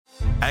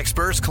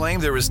Experts claim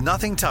there is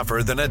nothing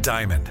tougher than a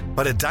diamond.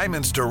 But at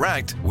Diamonds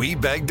Direct, we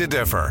beg to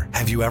differ.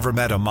 Have you ever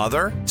met a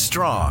mother?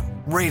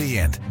 Strong,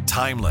 radiant,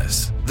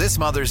 timeless. This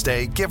Mother's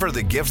Day, give her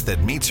the gift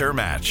that meets her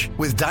match.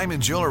 With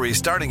diamond jewelry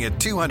starting at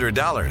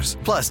 $200.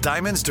 Plus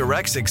Diamonds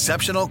Direct's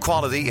exceptional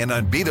quality and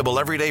unbeatable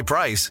everyday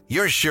price,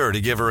 you're sure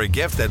to give her a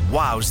gift that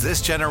wows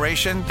this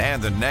generation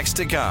and the next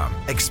to come.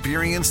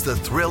 Experience the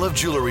thrill of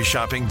jewelry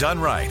shopping done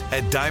right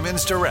at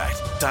Diamonds Direct.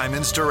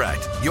 Diamonds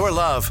Direct. Your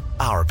love,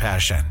 our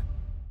passion.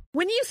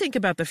 When you think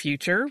about the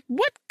future,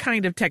 what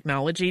kind of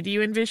technology do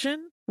you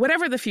envision?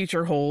 Whatever the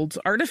future holds,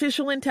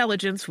 artificial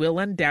intelligence will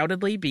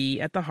undoubtedly be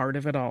at the heart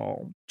of it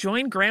all.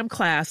 Join Graham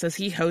Class as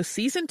he hosts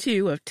Season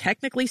 2 of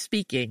Technically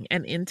Speaking,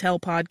 an Intel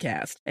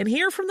podcast, and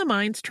hear from the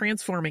minds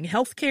transforming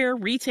healthcare,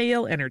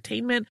 retail,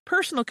 entertainment,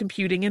 personal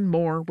computing, and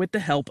more with the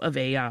help of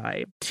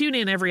AI. Tune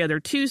in every other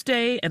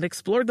Tuesday and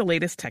explore the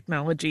latest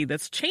technology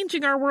that's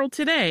changing our world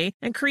today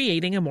and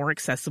creating a more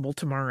accessible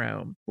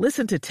tomorrow.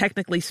 Listen to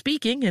Technically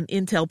Speaking, an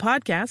Intel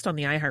podcast on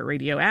the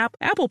iHeartRadio app,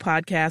 Apple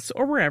Podcasts,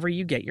 or wherever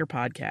you get your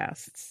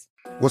podcasts.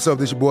 What's up,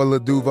 this your boy Lil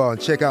Duval,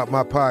 and check out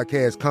my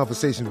podcast,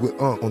 Conversations with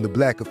Unc, on the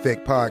Black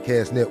Effect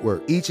Podcast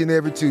Network. Each and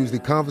every Tuesday,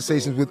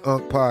 Conversations with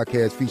Unc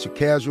podcast feature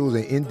casual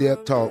and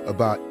in-depth talk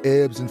about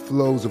ebbs and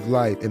flows of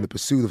life and the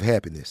pursuit of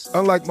happiness.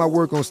 Unlike my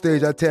work on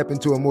stage, I tap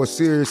into a more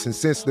serious and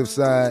sensitive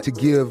side to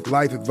give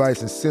life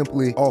advice and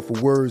simply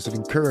offer words of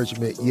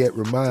encouragement, yet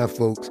remind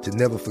folks to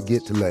never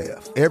forget to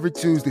laugh. Every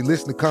Tuesday,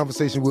 listen to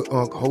Conversation with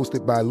Unc,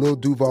 hosted by Lil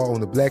Duval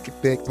on the Black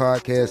Effect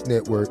Podcast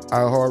Network,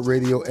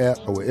 iHeartRadio app,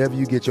 or wherever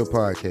you get your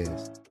podcasts.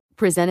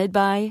 Presented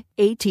by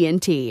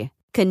AT&T.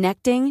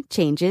 Connecting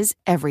changes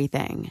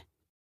everything.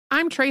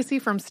 I'm Tracy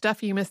from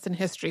Stuff You Missed in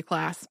History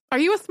class. Are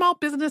you a small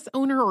business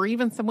owner or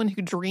even someone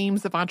who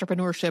dreams of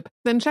entrepreneurship?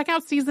 Then check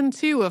out Season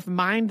 2 of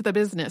Mind the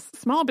Business,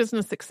 small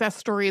business success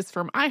stories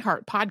from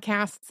iHeart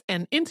Podcasts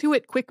and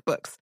Intuit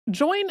QuickBooks.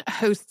 Join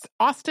hosts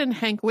Austin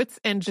Hankwitz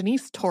and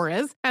Janice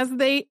Torres as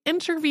they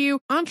interview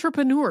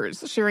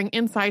entrepreneurs sharing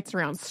insights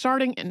around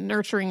starting and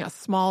nurturing a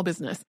small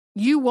business.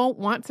 You won't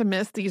want to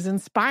miss these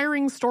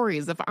inspiring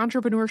stories of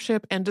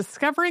entrepreneurship and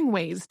discovering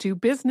ways to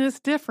business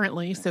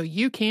differently so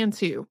you can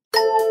too.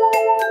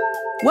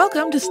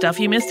 Welcome to Stuff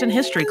You Missed in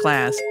History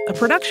Class, a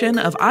production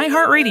of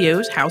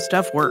iHeartRadio's How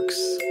Stuff Works.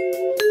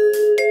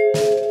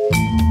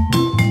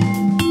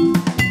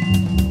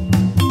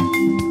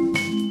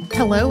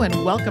 Hello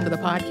and welcome to the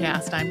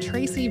podcast. I'm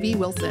Tracy V.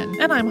 Wilson.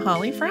 And I'm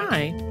Holly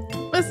Fry.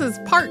 This is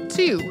part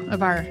 2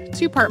 of our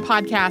 2-part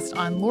podcast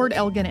on Lord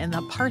Elgin and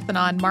the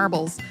Parthenon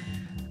marbles.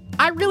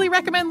 I really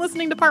recommend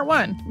listening to part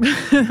 1.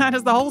 That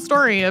is the whole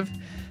story of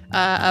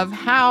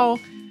how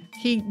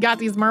he got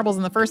these marbles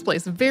in the first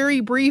place.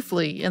 Very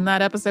briefly in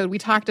that episode, we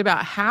talked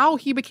about how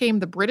he became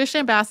the British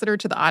ambassador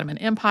to the Ottoman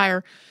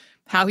Empire,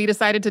 how he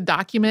decided to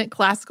document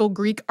classical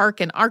Greek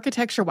art and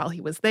architecture while he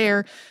was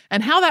there,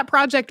 and how that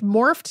project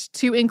morphed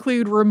to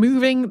include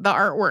removing the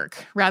artwork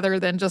rather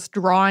than just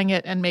drawing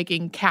it and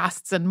making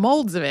casts and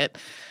molds of it.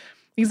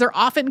 These are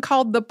often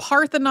called the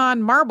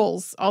Parthenon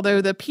marbles, although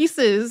the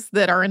pieces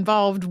that are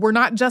involved were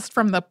not just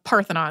from the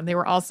Parthenon. They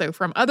were also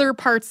from other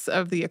parts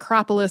of the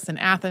Acropolis in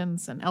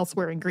Athens and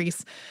elsewhere in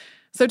Greece.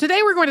 So today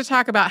we're going to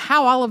talk about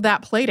how all of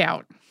that played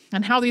out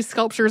and how these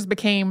sculptures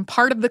became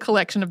part of the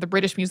collection of the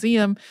British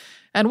Museum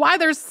and why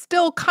there's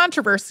still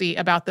controversy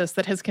about this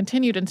that has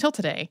continued until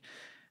today.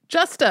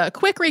 Just a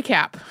quick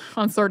recap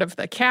on sort of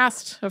the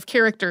cast of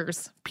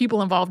characters,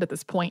 people involved at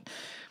this point.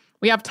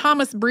 We have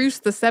Thomas Bruce,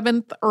 the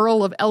 7th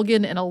Earl of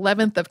Elgin and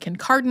 11th of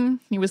Kincardine.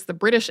 He was the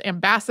British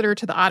ambassador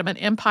to the Ottoman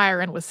Empire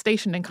and was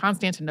stationed in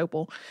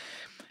Constantinople.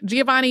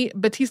 Giovanni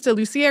Battista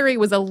Lucieri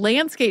was a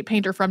landscape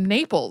painter from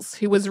Naples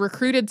who was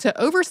recruited to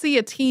oversee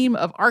a team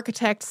of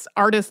architects,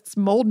 artists,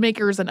 mold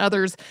makers, and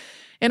others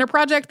in a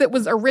project that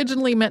was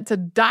originally meant to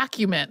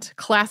document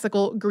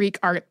classical Greek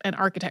art and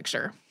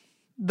architecture.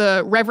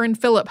 The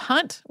Reverend Philip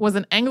Hunt was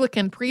an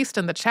Anglican priest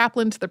and the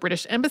chaplain to the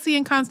British Embassy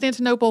in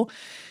Constantinople.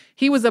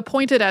 He was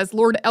appointed as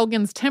Lord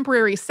Elgin's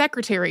temporary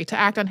secretary to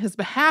act on his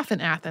behalf in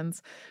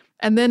Athens.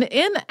 And then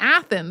in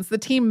Athens, the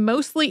team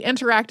mostly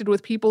interacted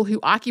with people who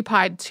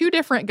occupied 2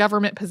 different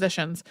government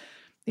positions.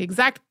 The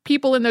exact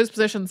people in those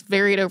positions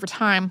varied over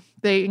time.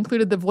 They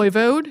included the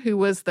voivode, who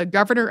was the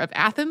governor of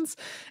Athens,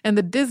 and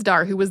the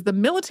dizdar, who was the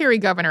military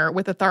governor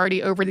with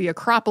authority over the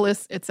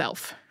Acropolis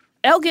itself.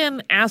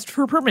 Elgin asked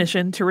for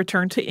permission to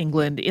return to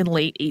England in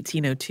late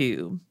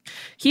 1802.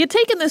 He had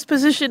taken this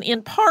position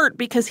in part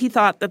because he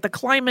thought that the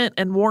climate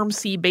and warm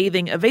sea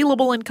bathing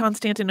available in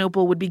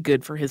Constantinople would be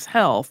good for his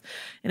health,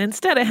 and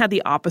instead it had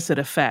the opposite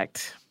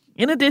effect.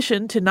 In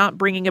addition to not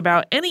bringing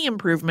about any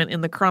improvement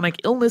in the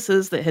chronic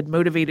illnesses that had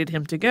motivated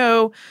him to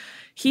go,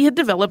 he had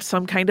developed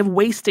some kind of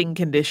wasting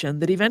condition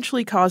that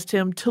eventually caused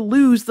him to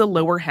lose the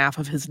lower half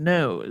of his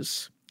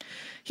nose.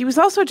 He was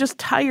also just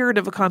tired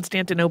of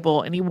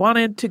Constantinople and he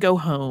wanted to go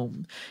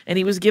home, and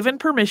he was given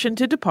permission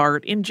to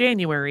depart in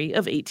January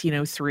of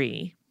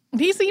 1803.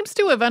 He seems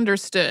to have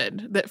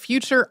understood that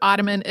future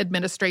Ottoman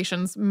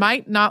administrations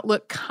might not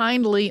look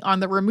kindly on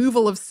the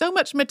removal of so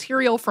much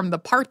material from the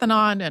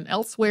Parthenon and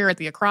elsewhere at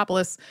the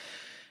Acropolis.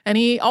 And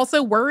he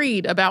also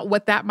worried about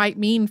what that might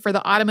mean for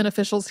the Ottoman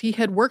officials he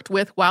had worked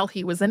with while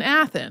he was in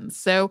Athens.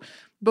 So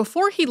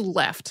before he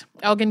left,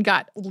 Elgin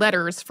got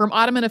letters from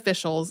Ottoman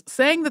officials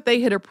saying that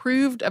they had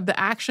approved of the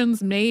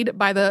actions made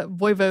by the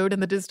voivode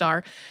and the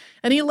dizdar,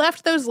 and he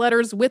left those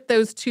letters with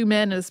those two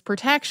men as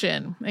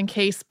protection in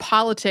case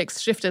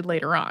politics shifted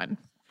later on.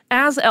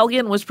 As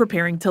Elgin was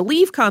preparing to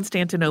leave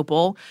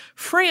Constantinople,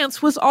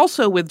 France was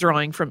also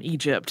withdrawing from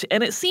Egypt,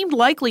 and it seemed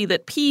likely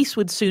that peace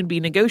would soon be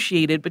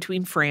negotiated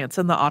between France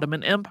and the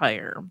Ottoman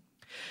Empire.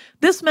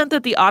 This meant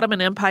that the Ottoman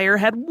Empire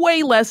had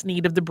way less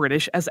need of the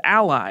British as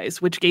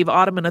allies, which gave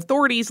Ottoman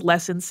authorities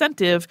less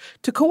incentive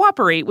to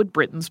cooperate with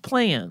Britain's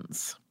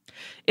plans.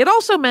 It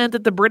also meant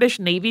that the British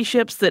Navy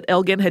ships that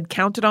Elgin had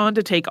counted on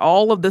to take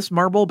all of this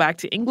marble back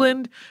to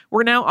England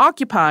were now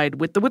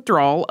occupied with the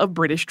withdrawal of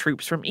British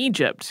troops from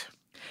Egypt.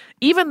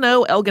 Even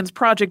though Elgin's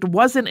project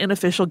wasn't an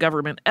official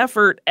government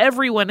effort,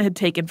 everyone had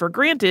taken for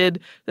granted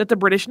that the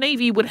British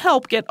Navy would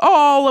help get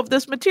all of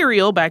this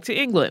material back to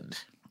England.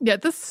 Yeah,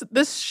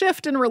 this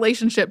shift in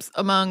relationships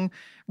among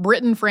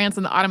Britain, France,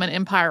 and the Ottoman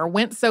Empire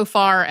went so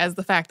far as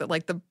the fact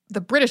that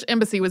the British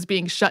embassy was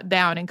being shut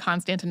down in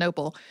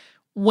Constantinople.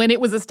 When it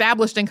was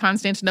established in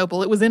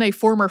Constantinople, it was in a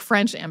former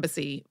French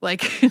embassy.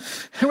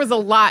 There was a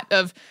lot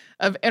of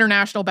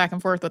international back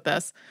and forth with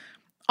this.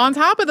 On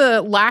top of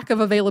the lack of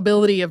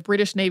availability of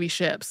British Navy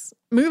ships,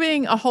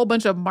 moving a whole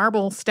bunch of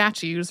marble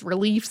statues,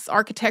 reliefs,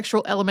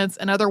 architectural elements,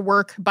 and other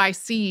work by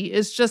sea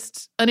is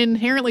just an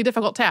inherently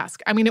difficult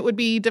task. I mean, it would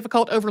be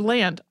difficult over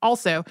land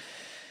also.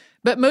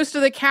 But most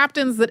of the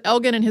captains that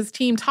Elgin and his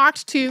team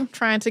talked to,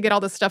 trying to get all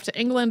this stuff to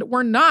England,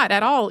 were not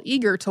at all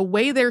eager to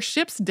weigh their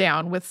ships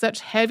down with such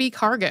heavy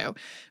cargo,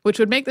 which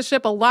would make the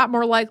ship a lot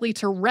more likely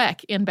to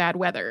wreck in bad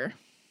weather.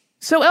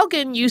 So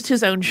Elgin used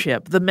his own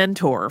ship, the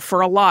Mentor, for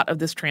a lot of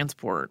this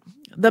transport.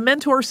 The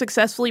Mentor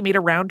successfully made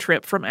a round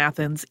trip from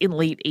Athens in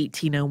late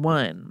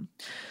 1801.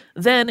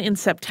 Then, in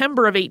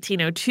September of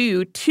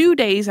 1802, 2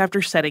 days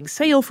after setting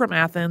sail from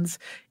Athens,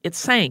 it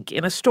sank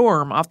in a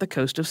storm off the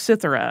coast of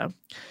Cythera.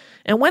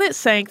 And when it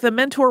sank, the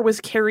Mentor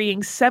was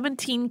carrying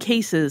 17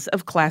 cases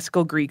of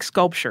classical Greek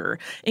sculpture,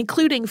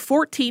 including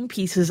 14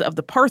 pieces of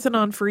the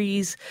Parthenon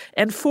frieze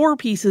and 4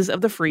 pieces of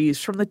the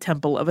frieze from the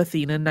Temple of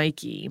Athena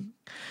Nike.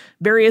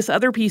 Various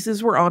other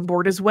pieces were on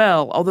board as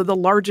well, although the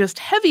largest,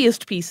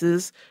 heaviest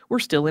pieces were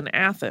still in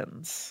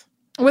Athens.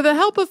 With the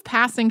help of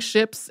passing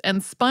ships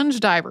and sponge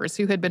divers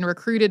who had been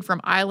recruited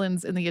from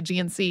islands in the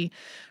Aegean Sea,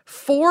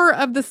 4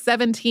 of the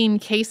 17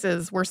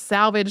 cases were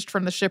salvaged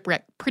from the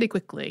shipwreck pretty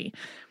quickly.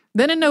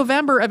 Then in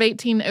November of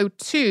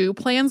 1802,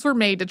 plans were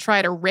made to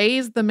try to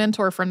raise the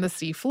Mentor from the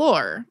sea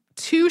floor.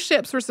 2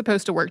 ships were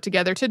supposed to work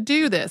together to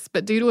do this,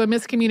 but due to a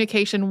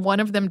miscommunication, one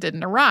of them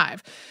didn't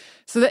arrive.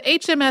 So the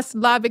HMS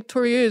La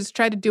Victorieuse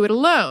tried to do it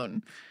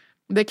alone.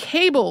 The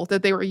cable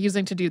that they were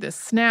using to do this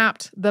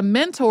snapped, the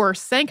Mentor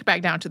sank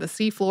back down to the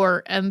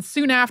seafloor, and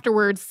soon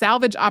afterwards,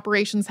 salvage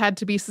operations had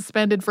to be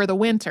suspended for the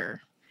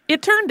winter.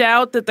 It turned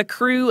out that the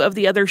crew of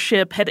the other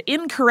ship had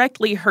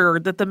incorrectly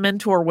heard that the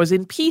Mentor was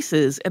in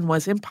pieces and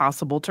was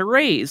impossible to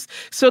raise,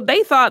 so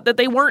they thought that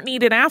they weren't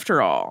needed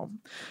after all.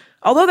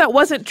 Although that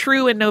wasn't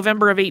true in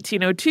November of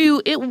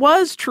 1802, it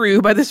was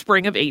true by the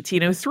spring of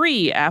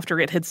 1803, after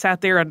it had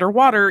sat there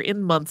underwater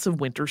in months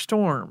of winter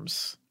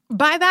storms.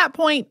 By that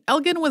point,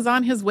 Elgin was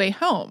on his way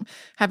home,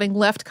 having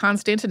left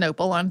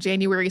Constantinople on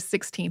January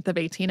 16th of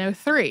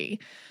 1803.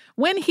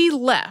 When he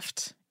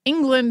left,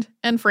 England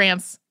and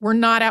France were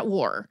not at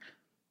war.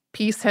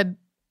 Peace had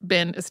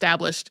been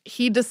established.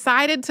 He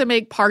decided to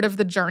make part of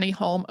the journey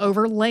home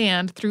over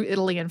land through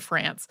Italy and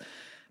France.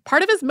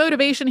 Part of his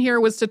motivation here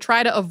was to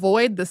try to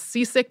avoid the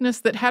seasickness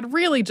that had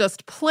really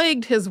just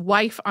plagued his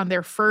wife on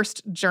their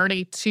first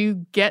journey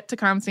to get to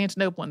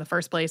Constantinople in the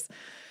first place.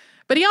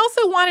 But he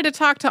also wanted to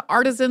talk to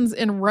artisans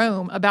in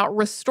Rome about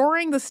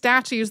restoring the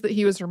statues that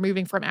he was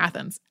removing from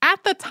Athens.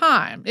 At the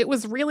time, it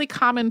was really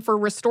common for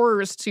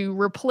restorers to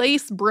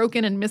replace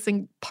broken and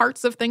missing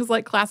parts of things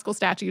like classical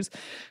statues.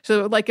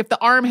 So, if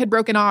the arm had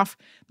broken off,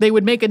 they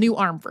would make a new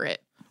arm for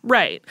it.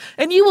 Right.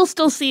 And you will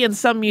still see in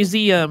some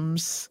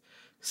museums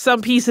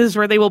some pieces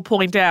where they will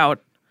point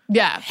out,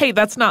 hey,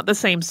 that's not the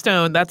same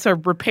stone. That's a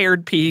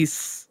repaired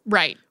piece.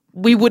 Right.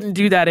 We wouldn't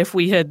do that if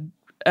we had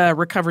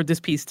recovered this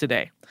piece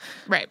today.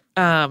 Right.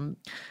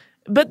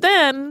 But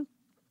then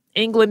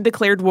England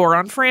declared war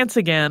on France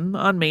again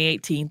on May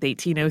 18th,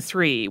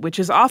 1803, which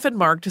is often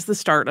marked as the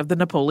start of the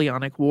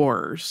Napoleonic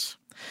Wars.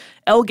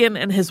 Elgin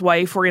and his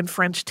wife were in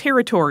French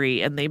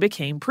territory, and they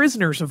became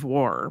prisoners of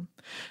war.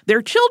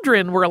 Their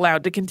children were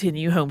allowed to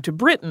continue home to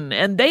Britain,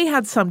 and they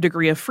had some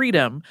degree of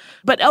freedom,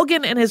 but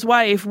Elgin and his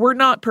wife were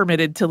not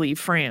permitted to leave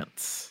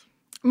France.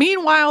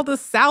 Meanwhile, the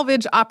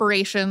salvage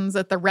operations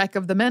at the wreck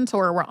of the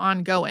Mentor were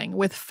ongoing,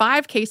 with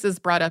 5 cases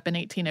brought up in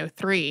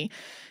 1803.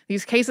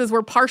 These cases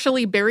were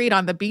partially buried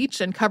on the beach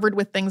and covered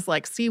with things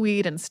like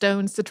seaweed and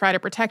stones to try to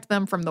protect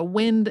them from the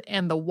wind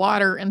and the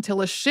water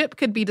until a ship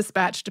could be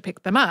dispatched to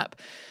pick them up.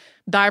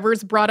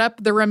 Divers brought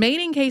up the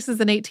remaining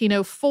cases in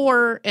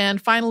 1804,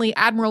 and finally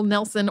Admiral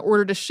Nelson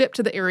ordered a ship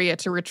to the area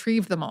to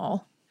retrieve them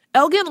all.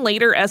 Elgin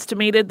later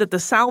estimated that the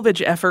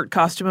salvage effort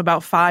cost him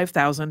about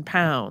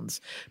 £5,000,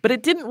 but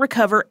it didn't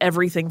recover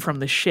everything from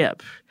the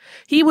ship.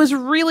 He was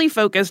really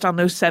focused on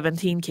those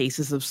 17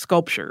 cases of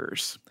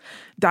sculptures.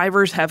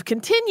 Divers have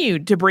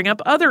continued to bring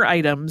up other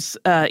items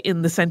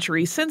in the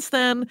century since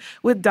then,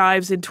 with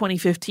dives in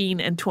 2015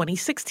 and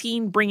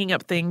 2016 bringing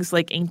up things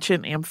like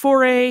ancient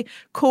amphorae,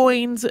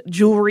 coins,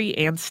 jewelry,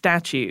 and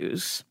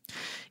statues.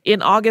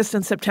 In August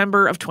and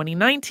September of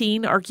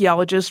 2019,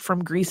 archaeologists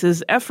from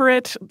Greece's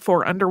Ephyret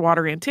for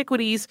Underwater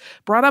Antiquities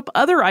brought up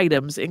other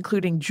items,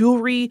 including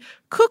jewelry,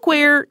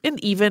 cookware,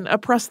 and even a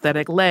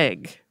prosthetic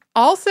leg.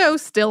 Also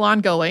still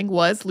ongoing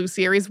was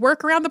Lucieri's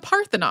work around the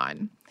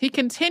Parthenon. He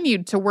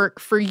continued to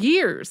work for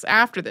years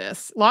after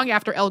this, long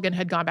after Elgin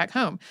had gone back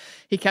home.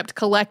 He kept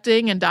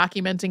collecting and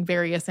documenting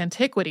various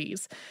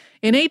antiquities.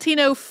 In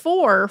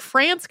 1804,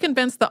 France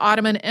convinced the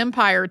Ottoman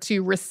Empire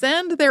to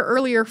rescind their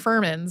earlier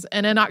firmans,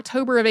 and in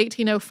October of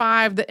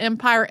 1805, the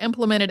empire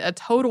implemented a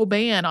total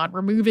ban on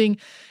removing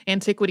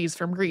antiquities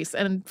from Greece.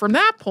 And from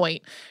that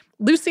point,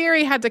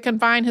 Lucieri had to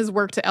confine his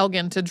work to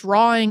Elgin to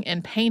drawing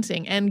and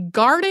painting and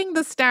guarding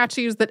the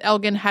statues that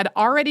Elgin had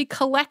already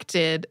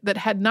collected that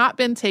had not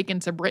been taken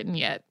to Britain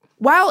yet.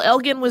 While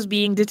Elgin was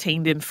being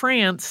detained in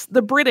France,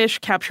 the British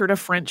captured a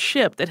French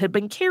ship that had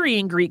been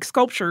carrying Greek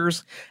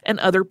sculptures and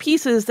other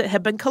pieces that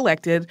had been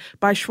collected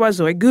by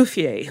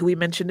Choiseul-Gouffier, who we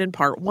mentioned in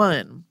Part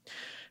 1.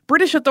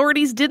 British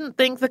authorities didn't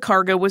think the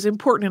cargo was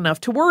important enough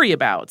to worry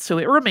about, so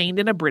it remained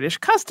in a British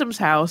customs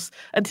house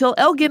until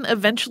Elgin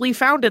eventually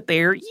found it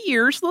there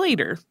years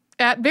later.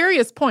 At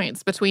various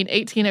points between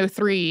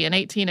 1803 and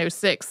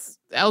 1806,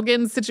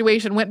 Elgin's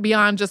situation went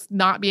beyond just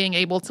not being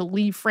able to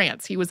leave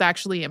France. He was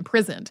actually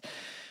imprisoned.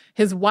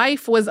 His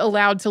wife was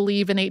allowed to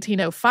leave in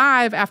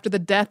 1805 after the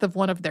death of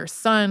one of their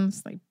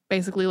sons. They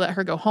basically let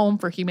her go home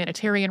for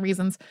humanitarian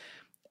reasons.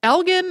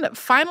 Elgin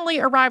finally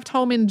arrived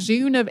home in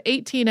June of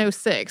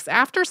 1806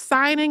 after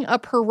signing a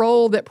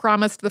parole that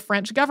promised the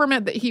French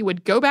government that he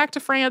would go back to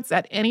France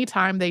at any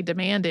time they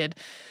demanded.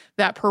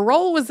 That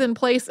parole was in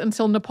place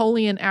until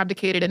Napoleon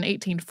abdicated in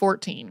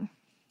 1814.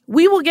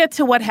 We will get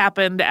to what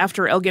happened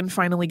after Elgin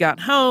finally got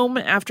home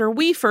after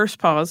we first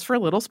pause for a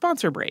little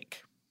sponsor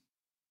break.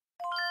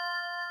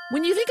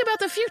 When you think about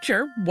the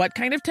future, what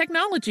kind of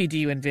technology do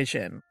you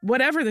envision?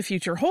 Whatever the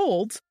future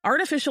holds,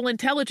 artificial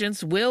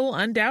intelligence will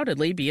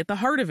undoubtedly be at the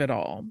heart of it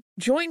all.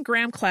 Join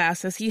Graham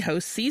Class as he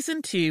hosts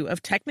Season 2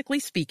 of Technically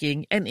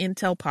Speaking, an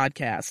Intel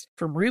podcast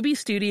from Ruby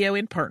Studio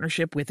in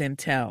partnership with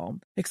Intel.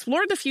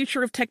 Explore the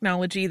future of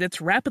technology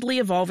that's rapidly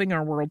evolving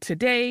our world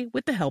today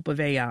with the help of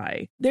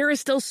AI. There is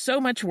still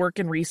so much work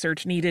and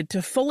research needed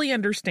to fully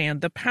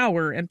understand the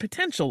power and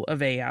potential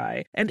of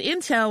AI, and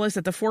Intel is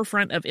at the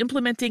forefront of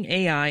implementing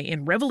AI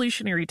in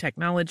revolutionary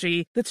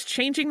technology that's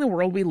changing the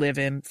world we live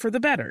in for the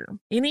better.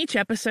 In each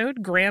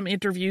episode, Graham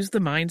interviews the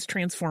minds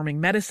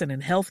transforming medicine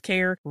and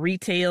healthcare,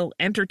 retail,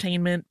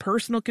 entertainment,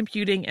 personal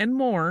computing, and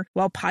more,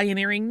 while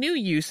pioneering new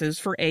uses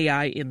for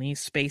AI in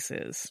these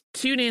spaces.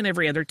 Tune in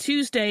every other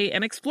Tuesday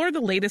and explore the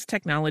latest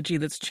technology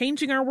that's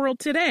changing our world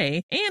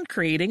today and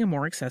creating a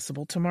more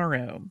accessible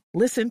tomorrow.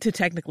 Listen to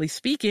Technically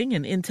Speaking,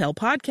 an Intel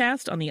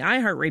podcast on the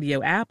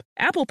iHeartRadio app,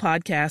 Apple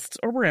Podcasts,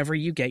 or wherever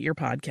you get your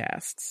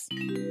podcasts.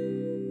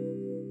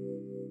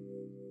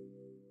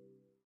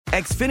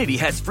 Xfinity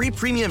has free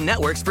premium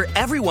networks for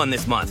everyone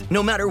this month,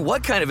 no matter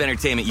what kind of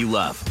entertainment you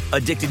love.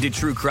 Addicted to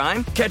true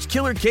crime? Catch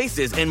killer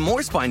cases and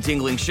more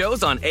spine-tingling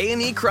shows on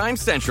A&E Crime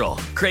Central.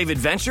 Crave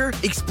adventure?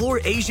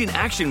 Explore Asian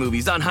action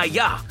movies on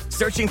Hi-YAH.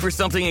 Searching for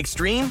something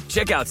extreme?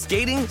 Check out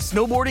skating,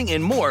 snowboarding,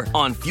 and more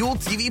on Fuel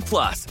TV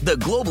Plus, the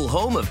global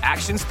home of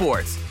action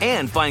sports.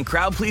 And find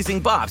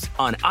crowd-pleasing bops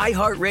on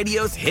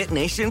iHeartRadio's Hit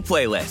Nation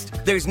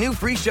playlist. There's new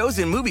free shows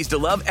and movies to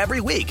love every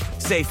week.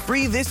 Say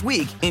free this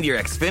week in your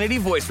Xfinity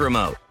voice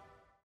remote.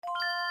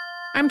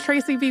 I'm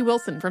Tracy V.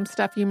 Wilson from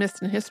Stuff You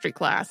Missed in History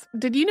class.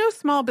 Did you know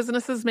small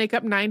businesses make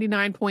up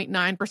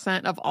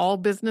 99.9% of all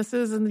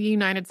businesses in the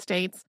United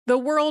States? The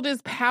world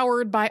is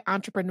powered by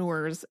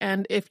entrepreneurs,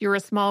 and if you're a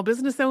small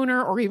business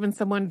owner or even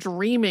someone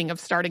dreaming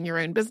of starting your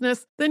own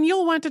business, then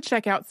you'll want to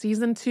check out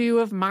Season 2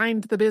 of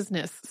Mind the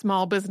Business,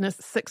 Small Business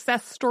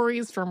Success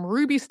Stories from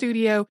Ruby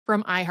Studio,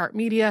 from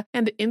iHeartMedia,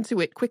 and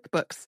Intuit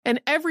QuickBooks.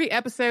 And every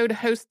episode,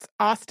 hosts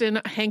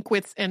Austin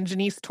Hankwitz and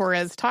Janice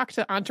Torres talk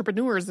to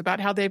entrepreneurs about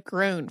how they've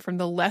grown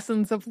from the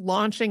lessons of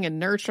launching and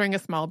nurturing a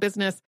small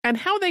business and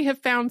how they have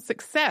found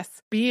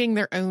success being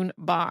their own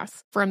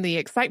boss. From the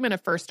excitement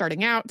of first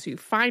starting out to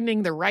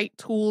finding the right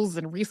tools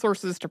and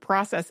resources to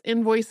process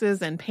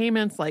invoices and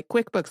payments like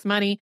QuickBooks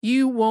Money,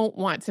 you won't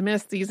want to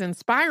miss these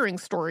inspiring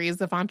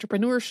stories of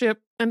entrepreneurship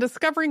and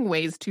discovering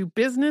ways to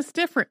business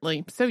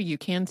differently so you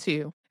can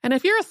too. And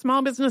if you're a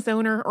small business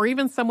owner or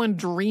even someone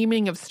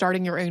dreaming of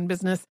starting your own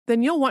business,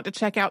 then you'll want to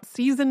check out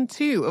Season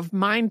 2 of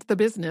Mind the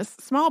Business,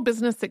 Small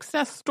Business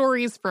Success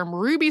Stories from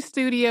Ruby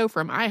Studio,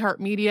 from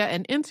iHeartMedia,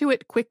 and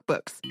Intuit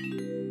QuickBooks.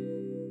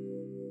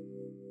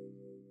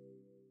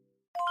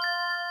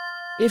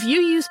 If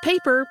you use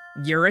paper,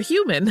 you're a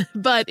human.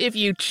 But if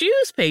you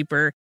choose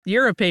paper,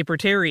 You're a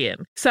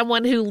papertarian,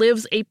 someone who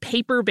lives a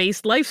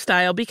paper-based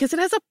lifestyle because it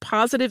has a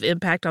positive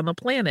impact on the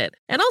planet.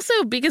 And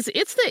also because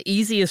it's the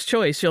easiest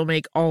choice you'll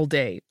make all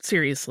day,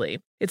 seriously.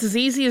 It's as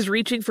easy as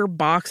reaching for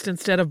boxed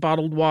instead of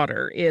bottled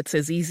water. It's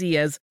as easy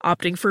as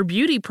opting for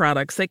beauty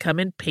products that come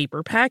in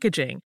paper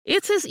packaging.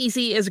 It's as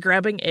easy as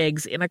grabbing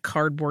eggs in a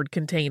cardboard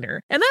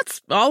container. And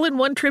that's all in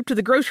one trip to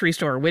the grocery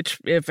store, which,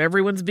 if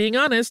everyone's being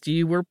honest,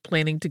 you were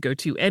planning to go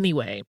to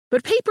anyway.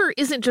 But paper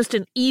isn't just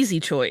an easy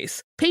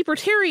choice.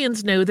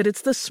 Papertarians know that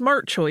it's the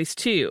smart choice,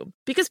 too.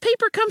 Because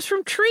paper comes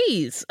from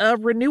trees, a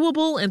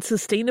renewable and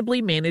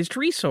sustainably managed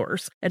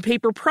resource, and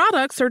paper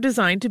products are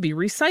designed to be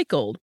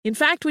recycled. In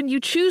fact, when you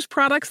choose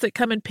products that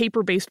come in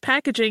paper-based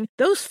packaging,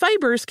 those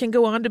fibers can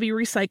go on to be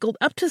recycled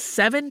up to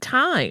 7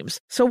 times.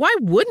 So why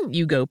wouldn't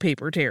you go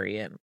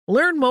papertarian?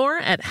 Learn more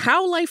at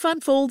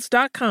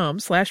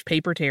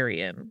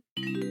howlifeunfolds.com/papertarian.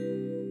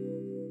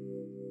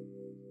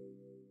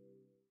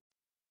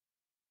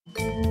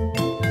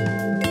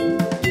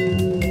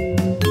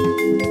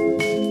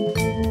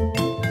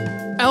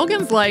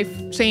 Elgin's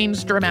life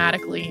changed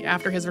dramatically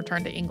after his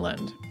return to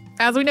England.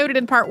 As we noted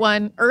in part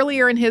 1,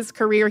 earlier in his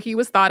career, he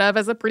was thought of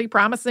as a pretty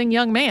promising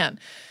young man.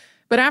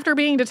 But after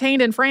being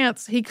detained in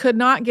France, he could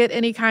not get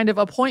any kind of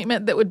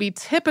appointment that would be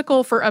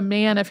typical for a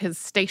man of his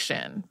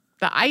station.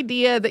 The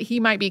idea that he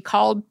might be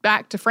called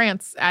back to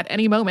France at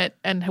any moment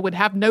and would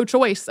have no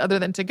choice other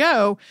than to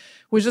go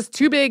was just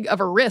too big of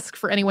a risk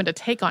for anyone to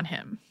take on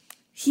him.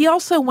 He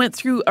also went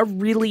through a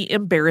really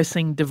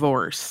embarrassing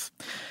divorce.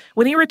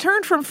 When he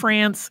returned from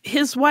France,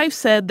 his wife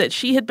said that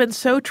she had been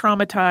so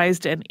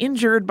traumatized and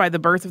injured by the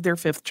birth of their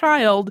 5th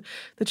child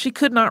that she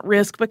could not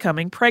risk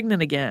becoming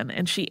pregnant again,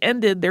 and she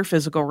ended their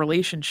physical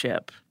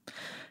relationship.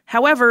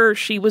 However,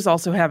 she was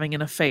also having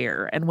an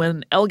affair, and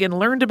when Elgin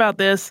learned about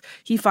this,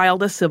 he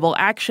filed a civil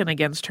action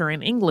against her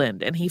in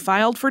England, and he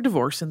filed for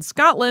divorce in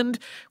Scotland,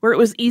 where it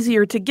was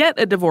easier to get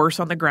a divorce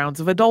on the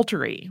grounds of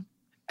adultery.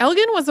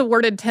 Elgin was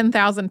awarded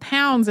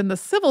 £10,000 in the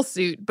civil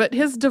suit, but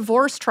his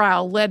divorce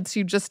trial led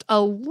to just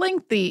a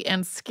lengthy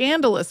and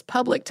scandalous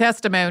public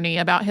testimony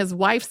about his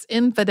wife's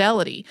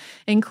infidelity,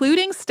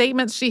 including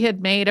statements she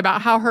had made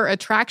about how her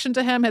attraction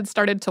to him had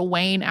started to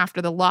wane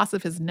after the loss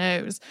of his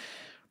nose.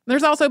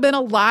 There's also been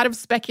a lot of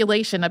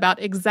speculation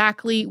about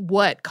exactly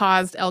what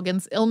caused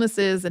Elgin's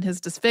illnesses and his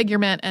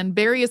disfigurement, and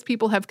various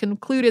people have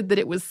concluded that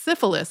it was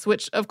syphilis,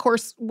 which, of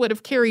course, would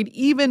have carried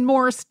even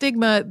more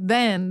stigma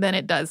then than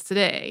it does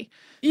today.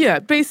 Yeah,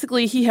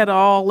 basically, he had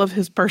all of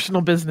his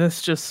personal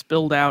business just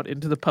spilled out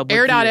into the public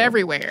Aired out view.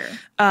 everywhere.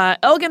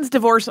 Elgin's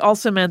divorce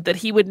also meant that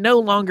he would no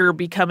longer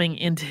be coming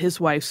into his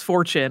wife's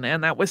fortune,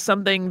 and that was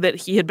something that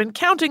he had been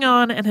counting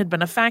on and had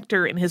been a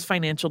factor in his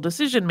financial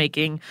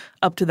decision-making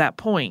up to that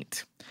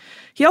point.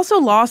 He also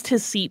lost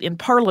his seat in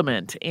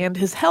Parliament, and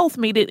his health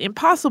made it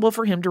impossible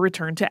for him to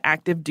return to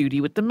active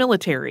duty with the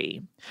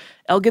military.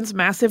 Elgin's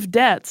massive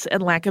debts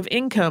and lack of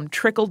income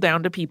trickled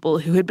down to people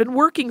who had been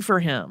working for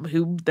him,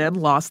 who then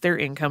lost their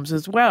incomes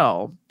as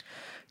well.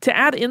 To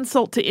add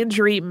insult to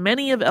injury,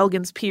 many of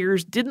Elgin's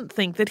peers didn't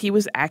think that he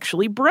was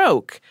actually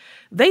broke.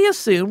 They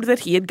assumed that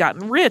he had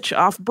gotten rich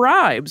off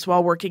bribes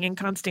while working in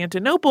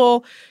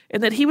Constantinople,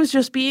 and that he was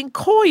just being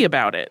coy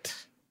about it.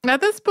 At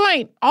this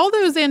point, all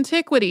those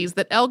antiquities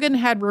that Elgin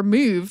had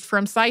removed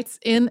from sites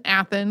in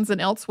Athens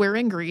and elsewhere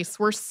in Greece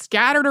were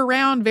scattered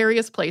around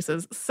various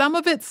places, some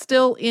of it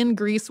still in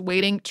Greece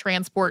waiting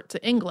transport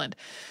to England.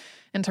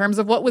 In terms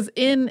of what was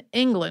in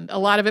England, a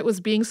lot of it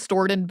was being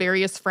stored in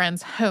various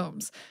friends'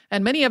 homes,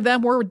 and many of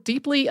them were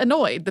deeply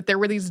annoyed that there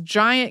were these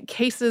giant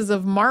cases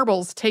of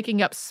marbles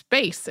taking up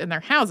space in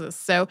their houses.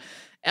 So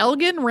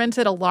Elgin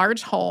rented a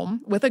large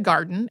home with a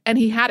garden, and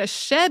he had a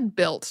shed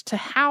built to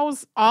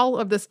house all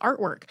of this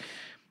artwork.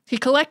 He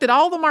collected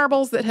all the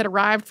marbles that had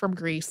arrived from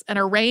Greece and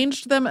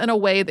arranged them in a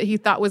way that he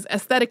thought was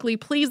aesthetically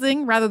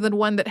pleasing rather than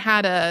one that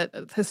had a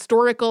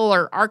historical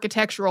or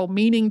architectural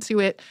meaning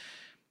to it.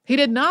 He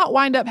did not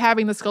wind up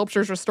having the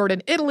sculptures restored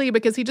in Italy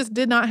because he just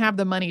did not have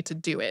the money to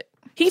do it.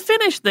 He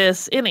finished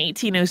this in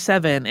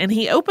 1807, and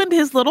he opened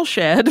his little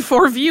shed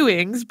for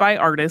viewings by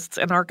artists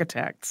and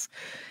architects.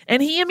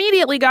 And he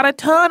immediately got a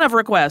ton of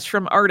requests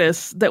from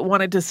artists that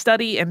wanted to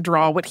study and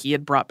draw what he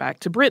had brought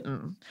back to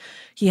Britain.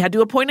 He had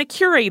to appoint a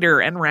curator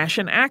and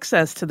ration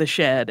access to the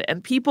shed,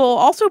 and people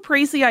also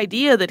praised the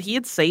idea that he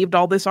had saved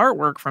all this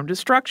artwork from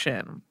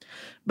destruction.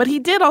 But he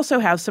did also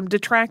have some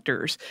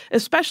detractors,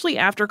 especially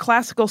after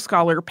classical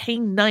scholar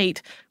Payne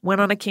Knight went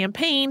on a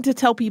campaign to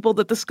tell people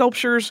that the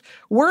sculptures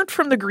weren't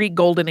from the Greek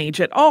Golden Age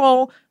at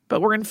all,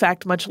 but were in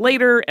fact much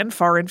later and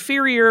far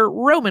inferior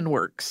Roman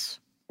works.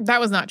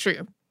 That was not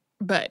true,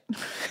 but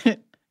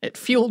it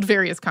fueled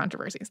various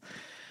controversies.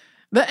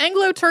 The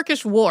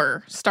Anglo-Turkish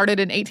War started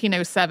in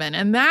 1807,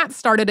 and that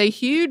started a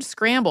huge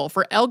scramble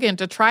for Elgin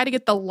to try to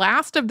get the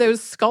last of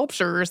those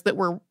sculptures that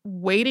were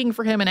waiting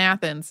for him in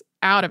Athens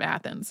out of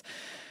Athens.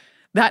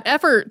 That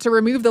effort to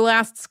remove the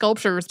last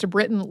sculptures to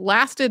Britain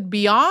lasted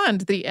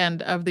beyond the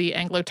end of the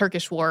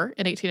Anglo-Turkish War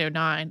in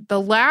 1809.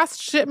 The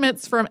last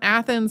shipments from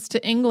Athens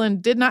to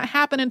England did not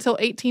happen until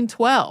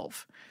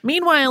 1812.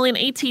 Meanwhile, in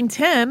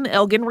 1810,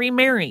 Elgin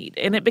remarried,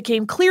 and it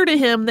became clear to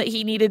him that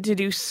he needed to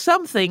do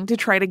something to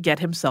try to get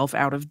himself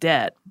out of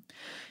debt.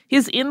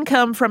 His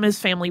income from his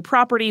family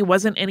property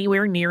wasn't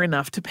anywhere near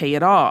enough to pay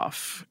it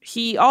off.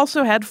 He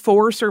also had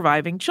 4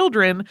 surviving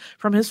children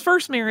from his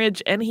first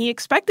marriage, and he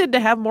expected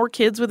to have more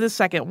kids with his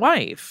second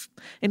wife.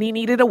 And he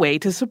needed a way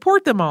to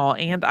support them all,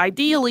 and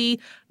ideally,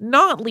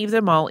 not leave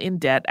them all in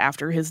debt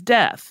after his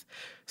death.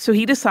 So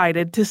he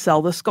decided to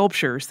sell the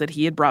sculptures that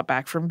he had brought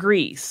back from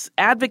Greece,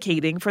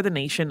 advocating for the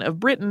nation of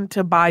Britain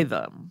to buy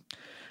them.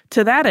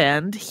 To that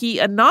end, he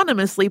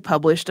anonymously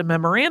published a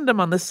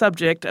memorandum on the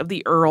subject of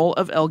the Earl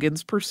of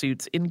Elgin's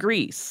pursuits in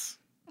Greece.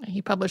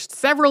 He published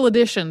several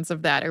editions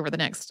of that over the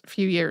next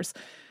few years.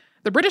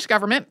 The British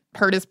government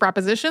heard his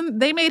proposition.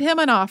 They made him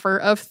an offer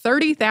of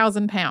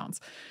 £30,000.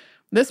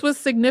 This was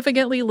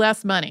significantly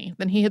less money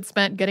than he had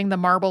spent getting the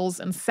marbles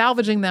and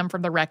salvaging them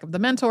from the wreck of the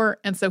Mentor,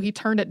 and so he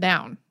turned it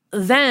down.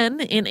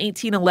 Then, in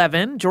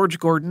 1811, George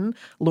Gordon,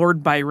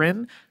 Lord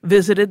Byron,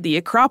 visited the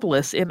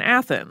Acropolis in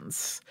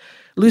Athens.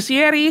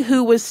 Lucieri,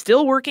 who was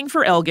still working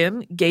for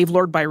Elgin, gave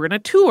Lord Byron a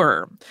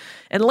tour.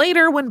 And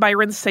later, when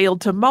Byron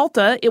sailed to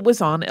Malta, it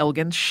was on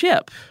Elgin's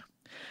ship.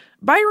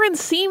 Byron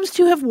seems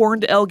to have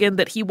warned Elgin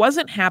that he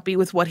wasn't happy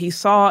with what he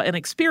saw and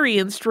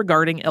experienced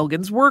regarding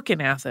Elgin's work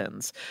in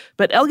Athens,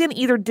 but Elgin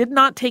either did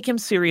not take him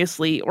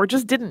seriously or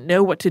just didn't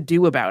know what to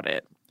do about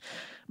it.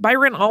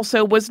 Byron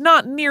also was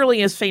not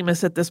nearly as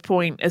famous at this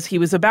point as he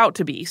was about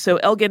to be, so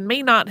Elgin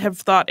may not have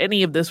thought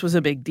any of this was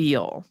a big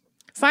deal.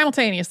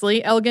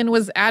 Simultaneously, Elgin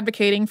was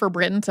advocating for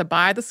Britain to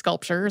buy the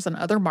sculptures and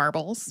other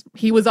marbles.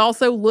 He was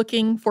also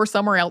looking for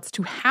somewhere else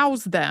to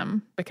house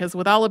them, because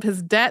with all of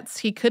his debts,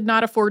 he could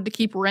not afford to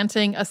keep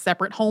renting a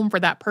separate home for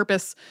that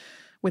purpose,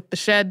 with the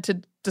shed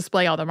to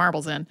display all the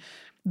marbles in.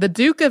 The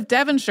Duke of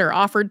Devonshire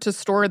offered to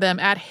store them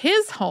at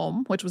his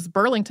home, which was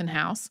Burlington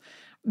House.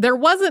 There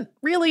wasn't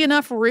really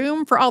enough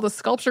room for all the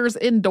sculptures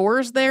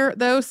indoors there,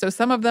 though, so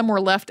some of them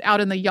were left out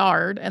in the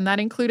yard, and that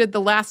included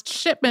the last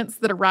shipments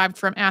that arrived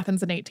from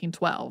Athens in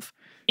 1812.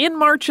 In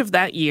March of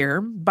that year,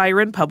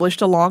 Byron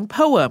published a long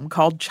poem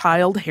called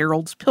Childe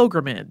Harold's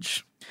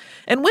Pilgrimage.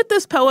 And with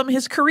this poem,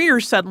 his career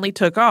suddenly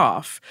took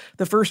off.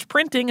 The first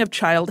printing of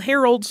Childe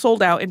Harold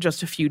sold out in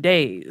just a few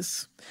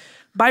days.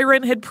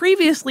 Byron had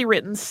previously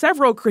written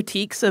several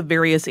critiques of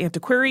various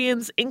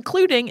antiquarians,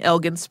 including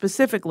Elgin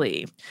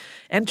specifically.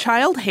 And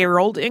Childe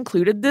Harold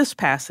included this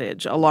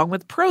passage, along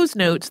with prose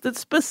notes that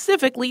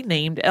specifically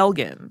named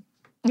Elgin.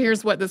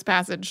 Here's what this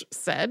passage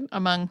said,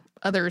 among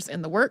others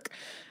in the work.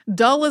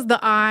 Dull is the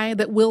eye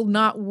that will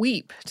not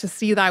weep to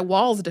see thy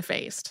walls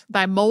defaced,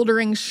 thy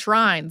mouldering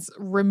shrines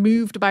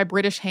removed by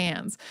British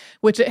hands,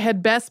 which it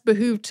had best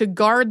behooved to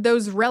guard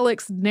those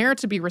relics ne'er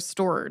to be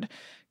restored.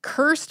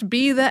 Cursed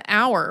be the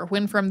hour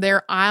when from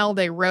their isle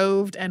they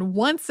roved, and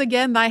once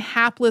again thy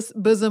hapless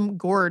bosom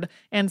gored,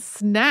 and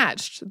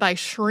snatched thy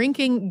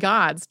shrinking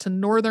gods to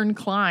northern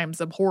climes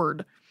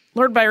abhorred.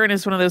 Lord Byron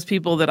is one of those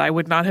people that I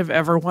would not have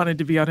ever wanted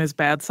to be on his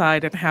bad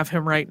side and have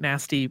him write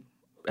nasty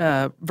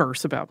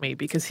verse about me,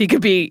 because he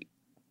could be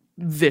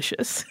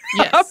vicious.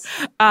 Yes.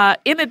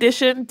 In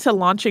addition to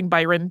launching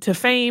Byron to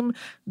fame,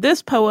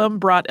 this poem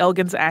brought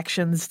Elgin's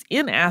actions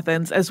in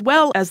Athens, as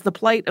well as the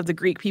plight of the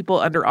Greek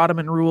people under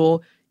Ottoman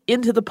rule,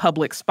 into the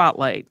public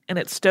spotlight, and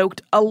it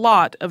stoked a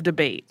lot of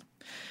debate.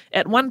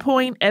 At one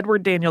point,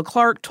 Edward Daniel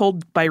Clarke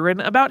told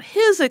Byron about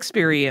his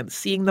experience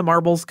seeing the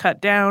marbles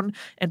cut down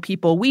and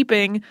people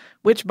weeping,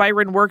 which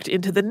Byron worked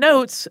into the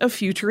notes of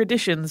future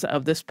editions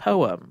of this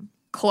poem.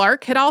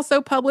 Clarke had also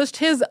published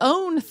his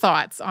own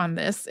thoughts on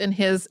this in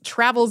his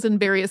Travels in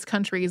Various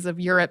Countries of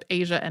Europe,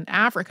 Asia, and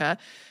Africa.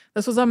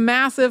 This was a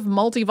massive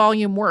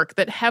multi-volume work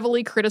that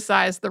heavily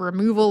criticized the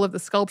removal of the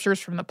sculptures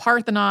from the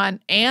Parthenon,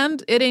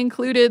 and it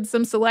included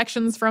some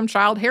selections from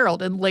Childe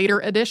Harold in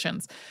later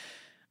editions.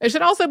 It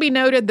should also be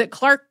noted that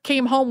Clarke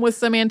came home with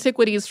some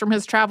antiquities from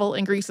his travel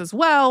in Greece as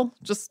well,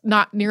 just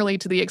not nearly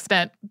to the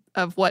extent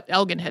of what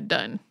Elgin had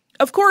done.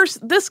 Of course,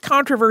 this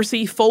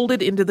controversy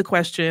folded into the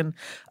question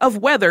of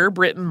whether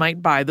Britain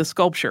might buy the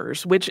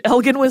sculptures, which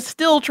Elgin was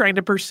still trying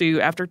to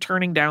pursue after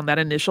turning down that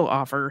initial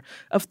offer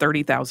of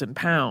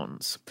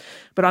 £30,000.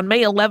 But on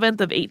May 11th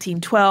of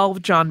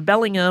 1812, John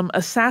Bellingham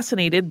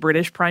assassinated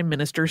British Prime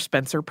Minister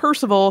Spencer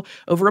Perceval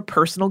over a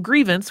personal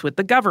grievance with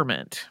the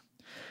government.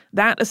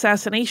 That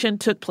assassination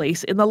took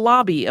place in the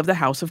lobby of the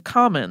House of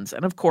Commons,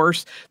 and of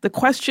course, the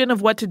question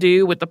of what to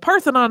do with the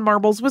Parthenon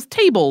marbles was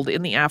tabled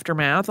in the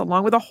aftermath,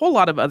 along with a whole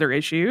lot of other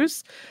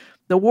issues.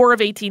 The War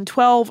of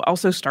 1812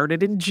 also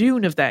started in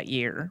June of that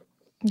year.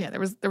 Yeah,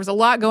 there was a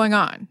lot going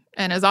on.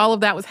 And as all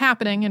of that was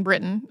happening in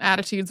Britain,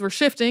 attitudes were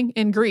shifting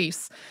in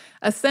Greece.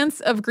 A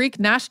sense of Greek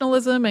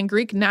nationalism and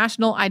Greek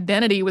national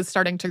identity was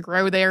starting to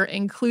grow there,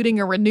 including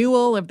a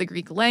renewal of the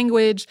Greek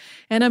language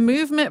and a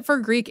movement for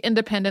Greek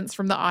independence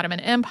from the Ottoman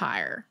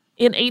Empire.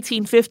 In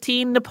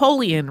 1815,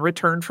 Napoleon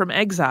returned from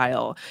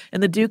exile,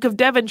 and the Duke of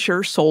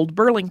Devonshire sold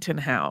Burlington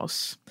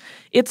House.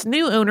 Its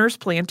new owners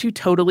planned to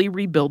totally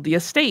rebuild the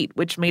estate,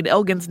 which made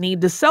Elgin's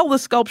need to sell the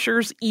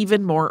sculptures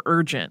even more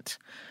urgent.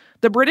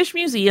 The British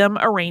Museum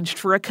arranged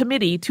for a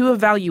committee to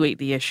evaluate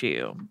the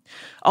issue.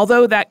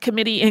 Although that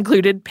committee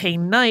included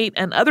Payne Knight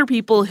and other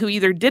people who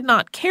either did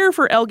not care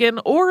for Elgin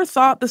or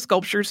thought the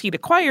sculptures he'd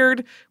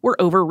acquired were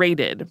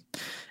overrated.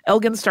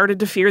 Elgin started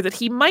to fear that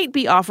he might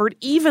be offered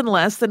even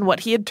less than what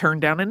he had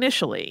turned down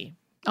initially.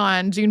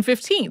 On June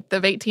 15th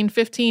of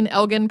 1815,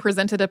 Elgin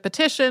presented a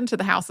petition to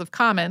the House of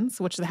Commons,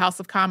 which the House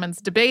of Commons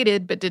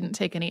debated but didn't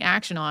take any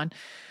action on.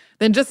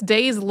 Then just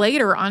days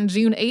later, on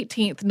June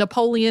 18th,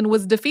 Napoleon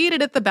was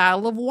defeated at the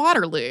Battle of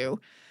Waterloo.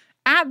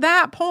 At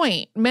that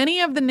point, many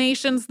of the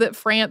nations that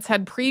France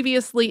had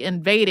previously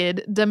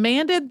invaded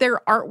demanded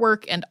their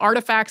artwork and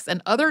artifacts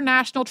and other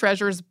national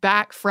treasures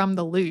back from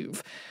the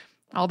Louvre.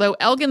 Although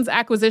Elgin's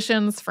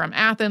acquisitions from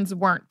Athens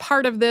weren't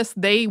part of this,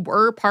 they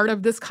were part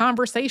of this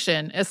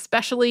conversation,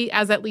 especially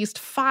as at least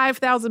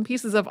 5,000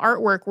 pieces of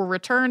artwork were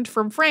returned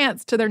from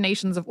France to their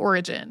nations of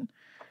origin.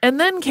 And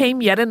then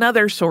came yet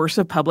another source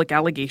of public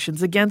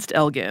allegations against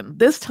Elgin,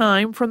 this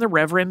time from the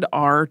Reverend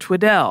R.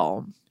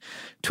 Tweddell.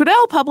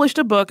 Tweddell published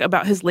a book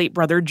about his late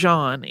brother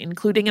John,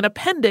 including an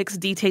appendix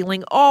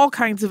detailing all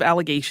kinds of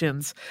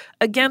allegations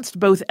against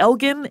both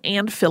Elgin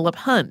and Philip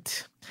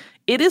Hunt.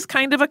 It is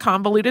kind of a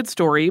convoluted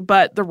story,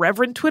 but the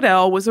Reverend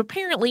Tweddell was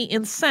apparently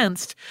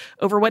incensed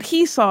over what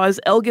he saw as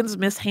Elgin's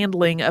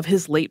mishandling of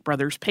his late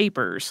brother's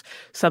papers,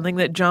 something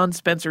that John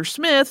Spencer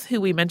Smith, who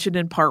we mentioned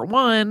in part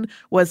 1,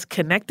 was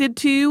connected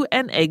to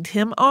and egged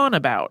him on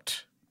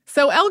about.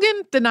 So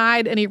Elgin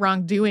denied any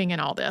wrongdoing in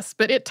all this,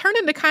 but it turned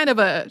into kind of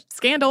a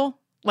scandal.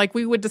 Like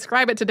we would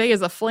describe it today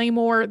as a flame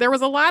war. There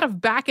was a lot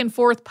of back and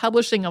forth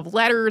publishing of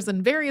letters,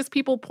 and various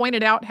people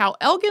pointed out how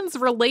Elgin's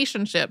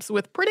relationships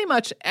with pretty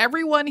much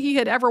everyone he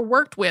had ever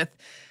worked with,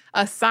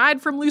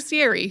 aside from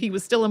Lucieri, he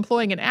was still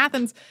employing in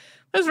Athens,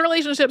 those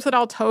relationships had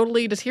all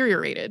totally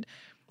deteriorated.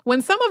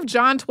 When some of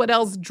John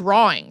Tweddell's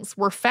drawings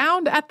were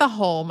found at the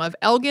home of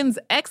Elgin's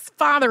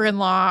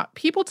ex-father-in-law,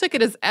 people took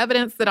it as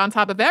evidence that on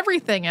top of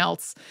everything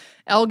else,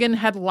 Elgin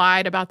had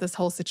lied about this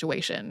whole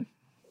situation.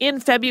 In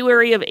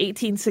February of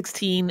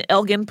 1816,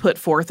 Elgin put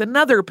forth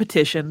another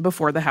petition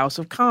before the House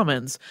of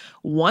Commons,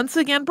 once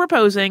again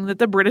proposing that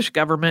the British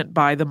government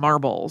buy the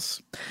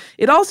marbles.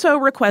 It also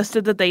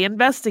requested that they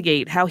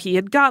investigate how he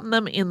had gotten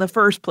them in the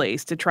first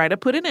place to try to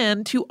put an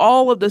end to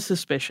all of the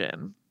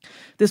suspicion.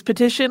 This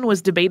petition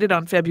was debated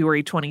on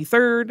February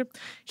 23rd.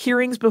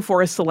 Hearings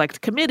before a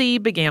select committee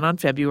began on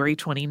February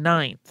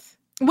 29th.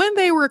 When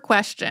they were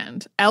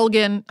questioned,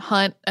 Elgin,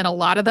 Hunt, and a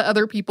lot of the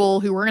other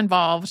people who were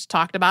involved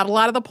talked about a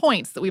lot of the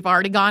points that we've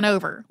already gone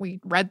over. We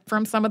read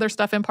from some of their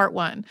stuff in part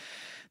 1.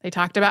 They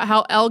talked about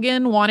how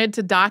Elgin wanted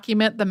to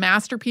document the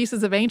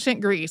masterpieces of ancient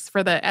Greece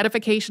for the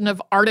edification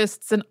of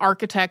artists and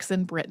architects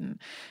in Britain,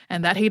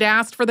 and that he'd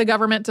asked for the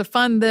government to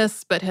fund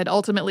this, but had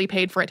ultimately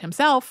paid for it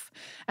himself,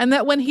 and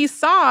that when he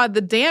saw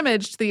the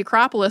damage to the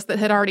Acropolis that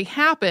had already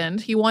happened,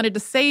 he wanted to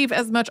save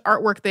as much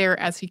artwork there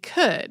as he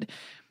could.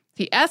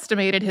 He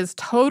estimated his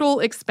total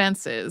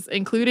expenses,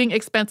 including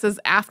expenses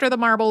after the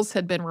marbles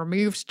had been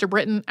removed to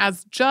Britain,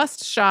 as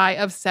just shy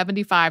of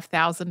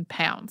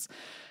 £75,000.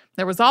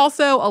 There was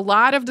also a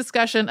lot of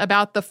discussion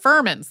about the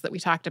firmans that we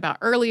talked about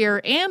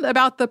earlier and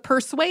about the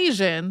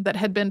persuasion that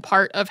had been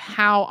part of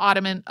how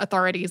Ottoman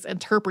authorities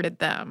interpreted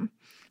them.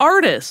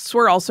 Artists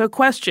were also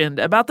questioned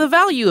about the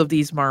value of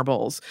these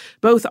marbles,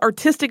 both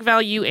artistic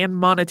value and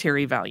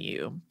monetary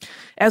value.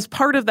 As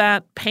part of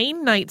that,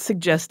 Payne Knight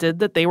suggested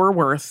that they were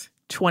worth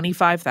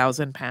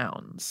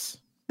 £25,000.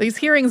 These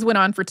hearings went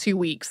on for 2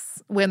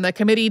 weeks. When the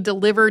committee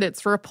delivered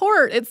its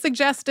report, it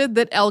suggested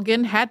that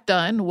Elgin had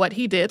done what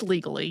he did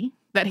legally,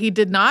 that he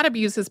did not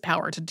abuse his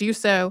power to do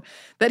so,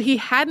 that he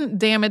hadn't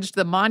damaged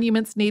the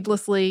monuments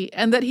needlessly,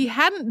 and that he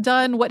hadn't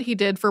done what he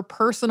did for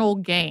personal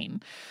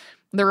gain.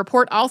 The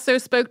report also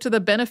spoke to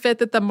the benefit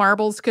that the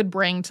marbles could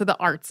bring to the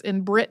arts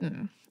in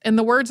Britain. In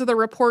the words of the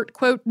report,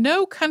 quote,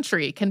 "No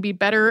country can be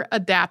better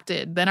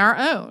adapted than our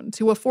own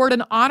to afford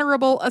an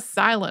honorable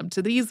asylum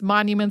to these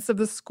monuments of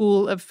the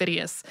school of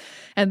Phidias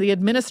and the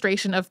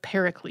administration of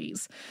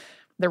Pericles."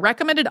 The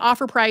recommended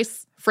offer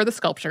price for the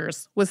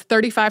sculptures was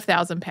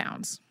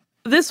 £35,000.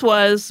 This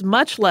was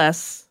much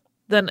less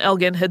than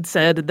Elgin had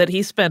said that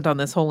he spent on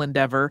this whole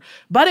endeavor,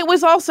 but it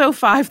was also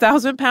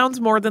 £5,000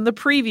 more than the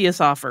previous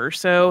offer,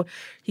 so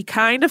he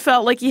kind of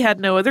felt like he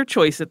had no other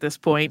choice at this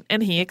point,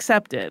 and he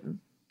accepted.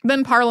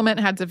 Then Parliament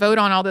had to vote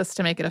on all this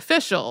to make it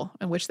official,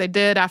 in which they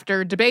did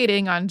after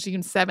debating on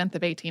June 7th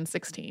of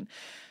 1816.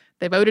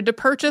 They voted to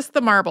purchase the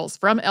marbles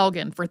from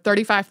Elgin for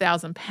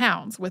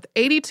 £35,000, with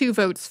 82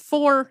 votes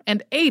for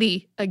and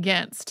 80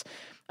 against.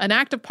 An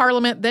act of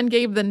Parliament then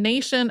gave the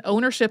nation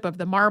ownership of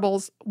the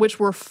marbles, which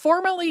were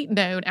formerly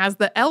known as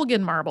the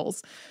Elgin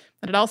marbles,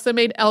 and it also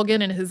made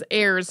Elgin and his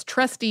heirs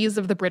trustees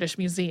of the British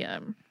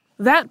Museum.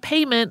 That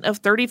payment of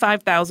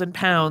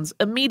 £35,000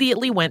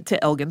 immediately went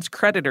to Elgin's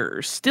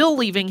creditors, still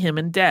leaving him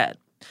in debt.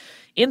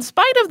 In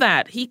spite of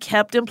that, he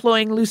kept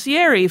employing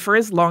Lucieri for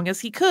as long as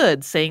he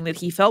could, saying that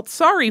he felt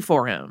sorry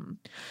for him.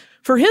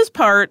 For his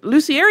part,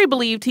 Lucieri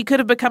believed he could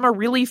have become a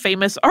really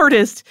famous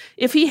artist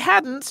if he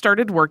hadn't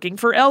started working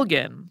for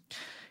Elgin.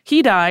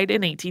 He died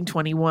in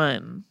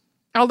 1821.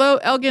 Although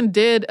Elgin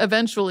did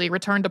eventually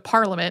return to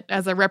Parliament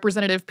as a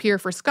representative peer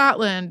for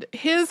Scotland,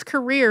 his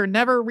career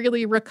never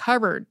really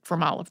recovered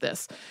from all of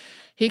this.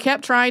 He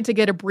kept trying to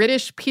get a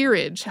British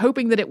peerage,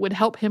 hoping that it would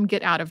help him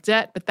get out of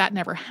debt, but that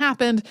never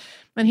happened,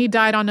 and he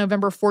died on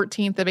November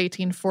 14th of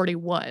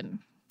 1841.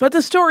 But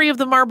the story of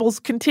the marbles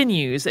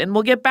continues, and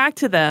we'll get back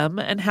to them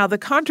and how the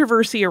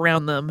controversy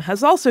around them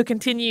has also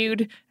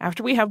continued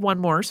after we have one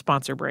more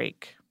sponsor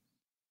break.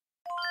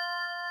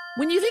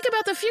 When you think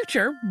about the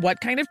future,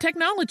 what kind of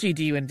technology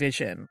do you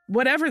envision?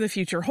 Whatever the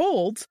future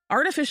holds,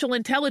 artificial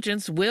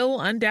intelligence will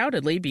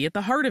undoubtedly be at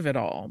the heart of it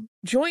all.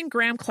 Join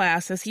Graham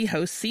Class as he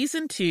hosts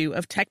Season 2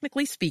 of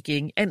Technically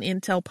Speaking, an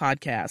Intel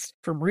podcast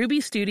from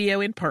Ruby Studio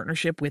in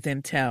partnership with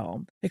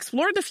Intel.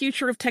 Explore the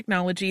future of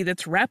technology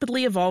that's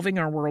rapidly evolving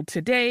our world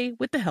today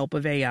with the help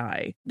of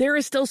AI. There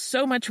is still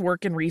so much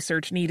work and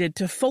research needed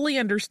to fully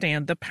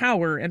understand the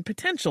power and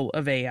potential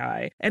of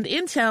AI, and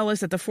Intel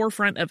is at the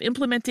forefront of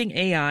implementing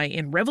AI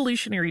in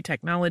revolutionary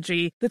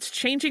technology that's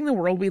changing the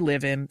world we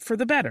live in for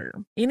the better.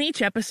 In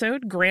each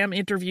episode, Graham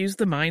interviews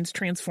the minds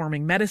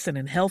transforming medicine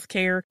and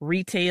healthcare,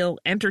 retail,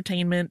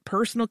 entertainment,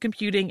 personal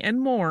computing, and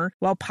more,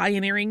 while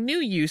pioneering new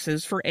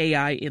uses for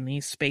AI in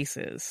these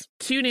spaces.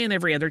 Tune in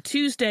every other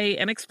Tuesday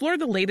and explore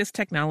the latest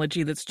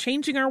technology that's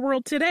changing our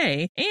world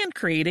today and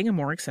creating a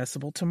more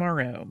accessible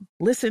tomorrow.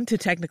 Listen to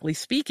Technically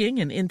Speaking,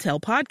 an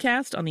Intel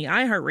podcast on the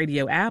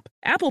iHeartRadio app,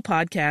 Apple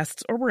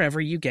Podcasts, or wherever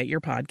you get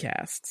your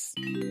podcasts.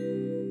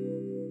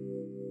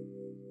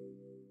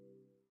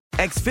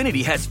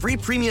 Xfinity has free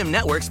premium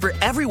networks for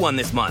everyone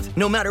this month,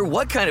 no matter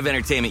what kind of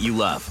entertainment you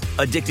love.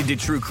 Addicted to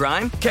true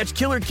crime? Catch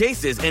killer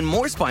cases and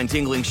more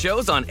spine-tingling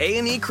shows on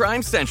A&E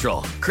Crime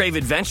Central. Crave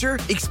adventure?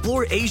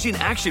 Explore Asian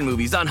action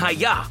movies on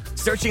Hi-YAH.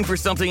 Searching for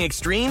something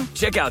extreme?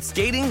 Check out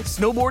skating,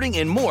 snowboarding,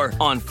 and more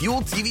on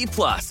Fuel TV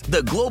Plus,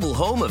 the global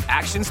home of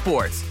action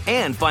sports.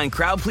 And find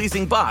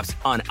crowd-pleasing bops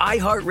on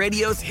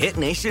iHeartRadio's Hit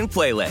Nation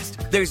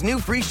playlist. There's new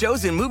free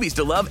shows and movies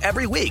to love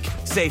every week.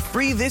 Say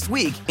free this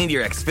week in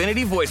your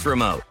Xfinity voice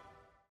remote.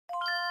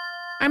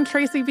 I'm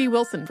Tracy V.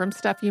 Wilson from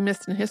Stuff You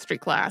Missed in History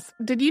class.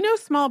 Did you know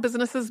small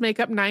businesses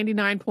make up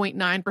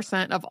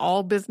 99.9% of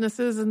all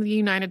businesses in the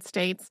United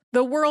States?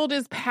 The world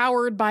is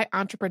powered by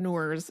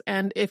entrepreneurs,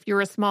 and if you're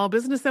a small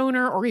business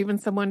owner or even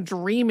someone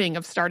dreaming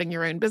of starting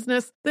your own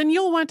business, then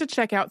you'll want to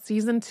check out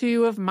Season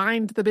 2 of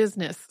Mind the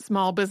Business,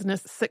 Small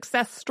Business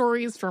Success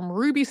Stories from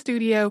Ruby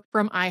Studio,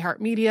 from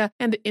iHeartMedia,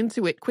 and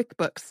Intuit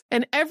QuickBooks.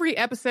 And every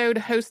episode,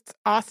 hosts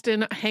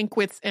Austin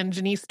Hankwitz and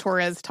Janice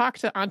Torres talk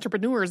to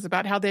entrepreneurs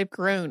about how they've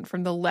grown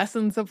from the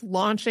lessons of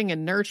launching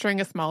and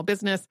nurturing a small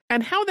business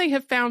and how they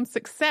have found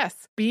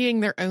success being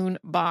their own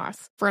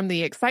boss. From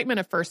the excitement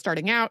of first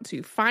starting out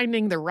to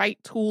finding the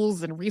right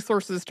tools and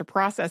resources to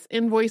process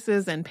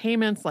invoices and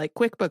payments like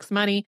QuickBooks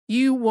Money,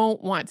 you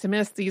won't want to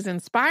miss these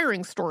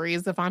inspiring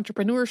stories of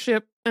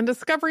entrepreneurship and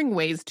discovering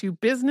ways to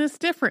business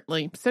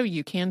differently so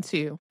you can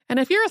too. And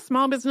if you're a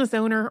small business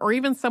owner or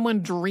even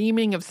someone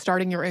dreaming of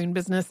starting your own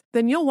business,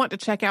 then you'll want to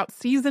check out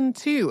Season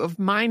 2 of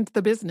Mind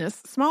the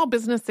Business, Small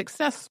Business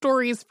Success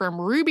Stories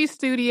from Ruby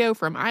Studio,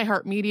 from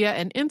iHeartMedia,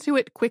 and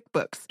Intuit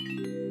QuickBooks.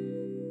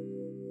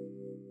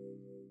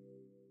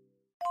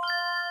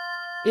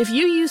 If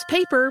you use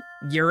paper,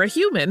 you're a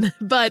human.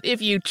 But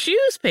if you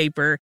choose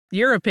paper,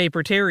 you're a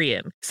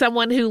papertarian,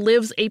 someone who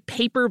lives a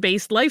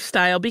paper-based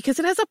lifestyle because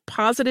it has a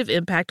positive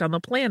impact on the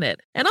planet.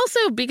 And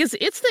also because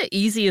it's the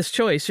easiest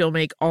choice you'll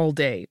make all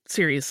day,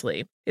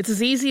 seriously. It's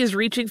as easy as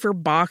reaching for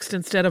boxed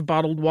instead of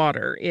bottled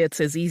water. It's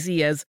as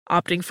easy as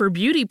opting for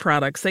beauty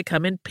products that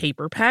come in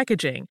paper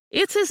packaging.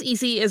 It's as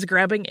easy as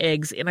grabbing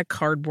eggs in a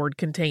cardboard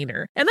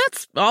container. And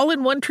that's all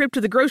in one trip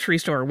to the grocery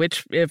store,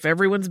 which, if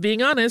everyone's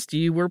being honest,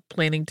 you were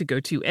planning to go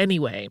to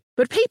anyway.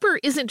 But paper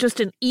isn't just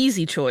an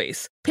easy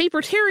choice.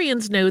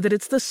 Papertarians know that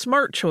it's the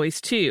smart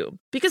choice, too.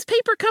 Because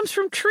paper comes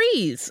from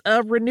trees,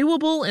 a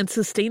renewable and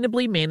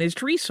sustainably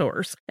managed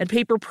resource. And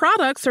paper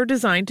products are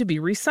designed to be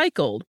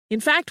recycled. In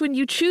fact, when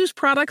you choose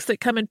products that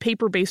come in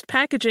paper-based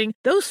packaging,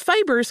 those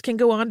fibers can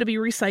go on to be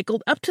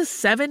recycled up to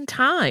 7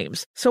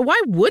 times. So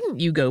why wouldn't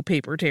you go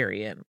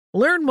papertarian?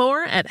 Learn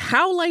more at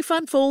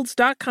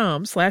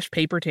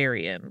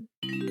howlifeunfolds.com/papertarian.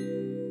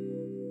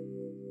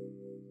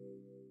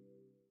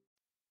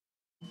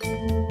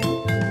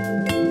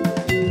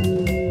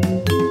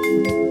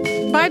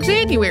 By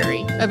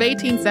January of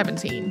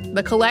 1817,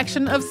 the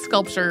collection of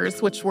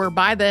sculptures, which were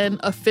by then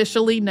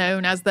officially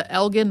known as the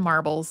Elgin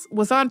Marbles,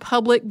 was on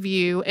public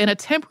view in a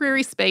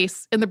temporary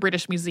space in the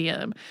British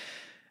Museum.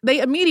 They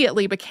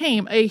immediately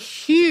became a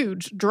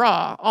huge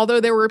draw, although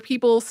there were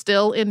people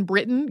still in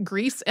Britain,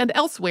 Greece, and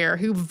elsewhere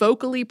who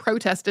vocally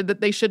protested that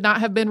they should not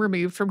have been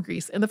removed from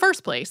Greece in the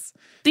first place.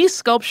 These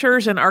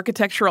sculptures and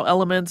architectural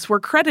elements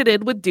were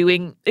credited with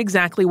doing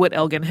exactly what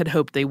Elgin had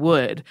hoped they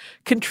would,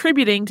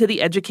 contributing to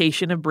the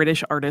education of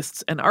British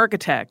artists and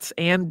architects,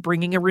 and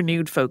bringing a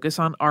renewed focus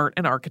on art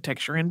and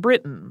architecture in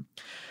Britain.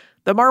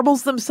 The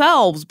marbles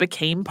themselves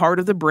became part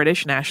of the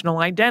British national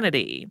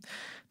identity.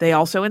 They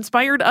also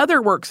inspired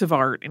other works of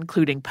art,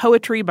 including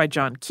poetry by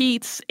John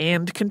Keats,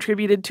 and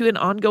contributed to an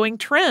ongoing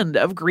trend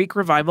of Greek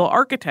Revival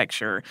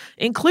architecture,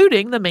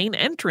 including the main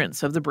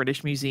entrance of the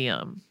British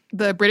Museum.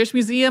 The British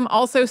Museum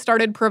also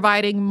started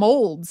providing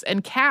molds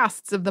and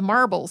casts of the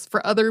marbles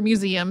for other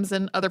museums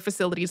and other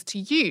facilities to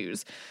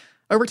use.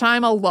 Over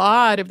time, a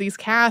lot of these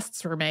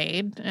casts were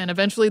made, and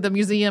eventually the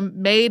museum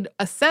made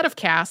a set of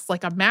casts,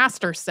 like a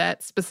master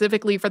set,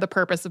 specifically for the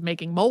purpose of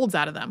making molds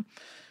out of them.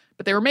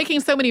 But they were making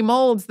so many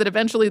molds that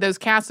eventually those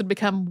casts would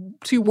become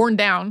too worn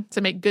down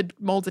to make good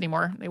molds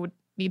anymore. They would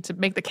need to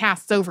make the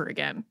casts over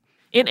again.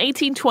 In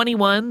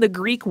 1821, the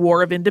Greek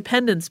War of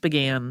Independence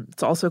began.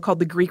 It's also called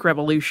the Greek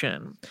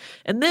Revolution.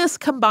 And this,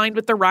 combined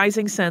with the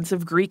rising sense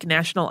of Greek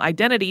national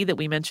identity that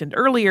we mentioned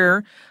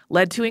earlier,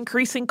 led to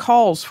increasing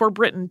calls for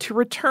Britain to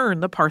return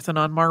the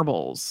Parthenon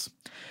marbles.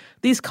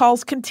 These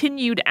calls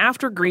continued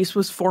after Greece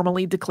was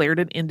formally declared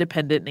an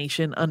independent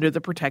nation under the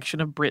protection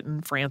of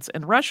Britain, France,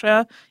 and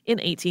Russia in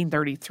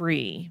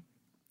 1833.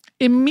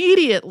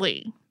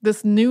 Immediately,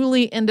 this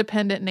newly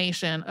independent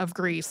nation of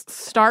Greece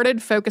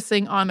started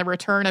focusing on the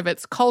return of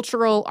its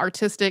cultural,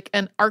 artistic,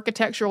 and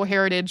architectural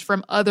heritage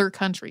from other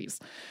countries.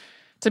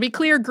 To be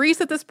clear, Greece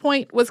at this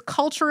point was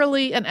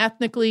culturally and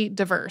ethnically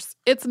diverse.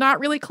 It's not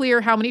really clear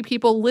how many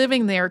people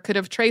living there could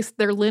have traced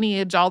their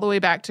lineage all the way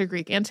back to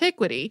Greek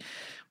antiquity.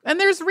 And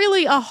there's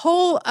really a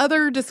whole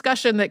other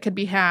discussion that could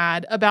be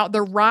had about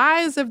the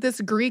rise of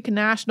this Greek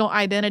national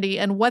identity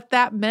and what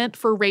that meant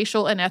for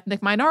racial and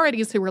ethnic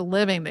minorities who were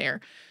living there.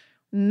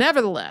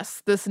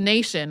 Nevertheless, this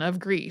nation of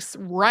Greece,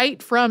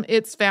 right from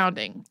its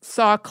founding,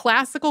 saw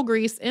classical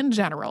Greece in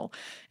general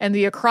and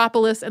the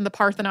Acropolis and the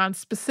Parthenon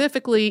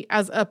specifically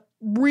as a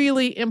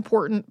really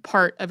important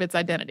part of its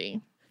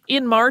identity.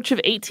 In March of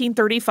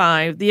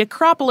 1835, the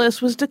Acropolis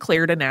was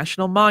declared a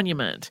national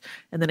monument,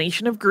 and the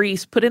nation of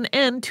Greece put an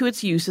end to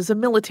its use as a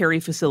military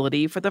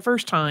facility for the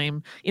first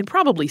time in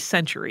probably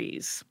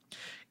centuries.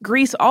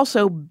 Greece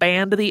also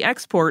banned the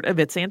export of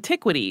its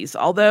antiquities,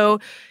 although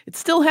it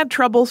still had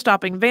trouble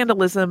stopping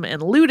vandalism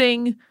and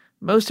looting,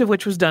 most of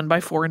which was done by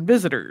foreign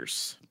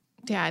visitors.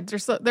 Yeah,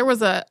 there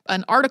was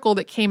an article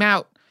that came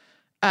out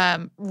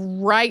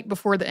right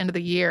before the end of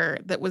the year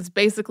that was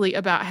basically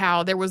about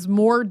how there was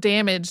more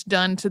damage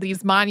done to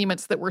these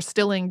monuments that were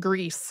still in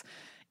Greece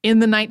in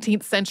the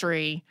 19th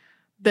century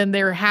than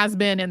there has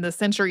been in the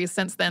centuries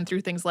since then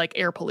through things like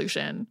air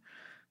pollution.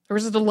 There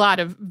was just a lot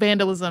of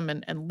vandalism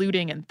and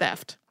looting and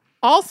theft.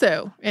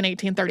 Also, in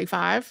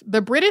 1835,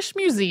 the British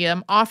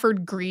Museum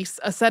offered Greece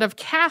a set of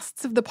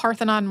casts of the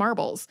Parthenon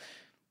marbles.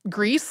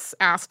 Greece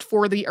asked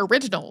for the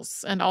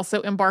originals and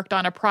also embarked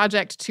on a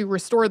project to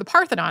restore the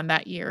Parthenon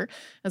that year,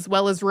 as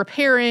well as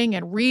repairing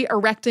and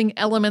re-erecting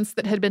elements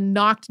that had been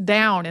knocked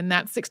down in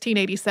that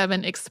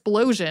 1687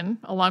 explosion,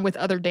 along with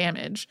other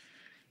damage.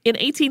 In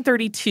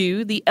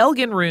 1832, the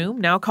Elgin Room,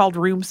 now called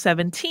Room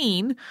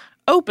 17,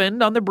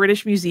 opened on the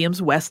British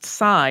Museum's west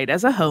side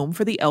as a home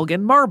for the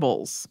Elgin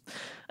marbles.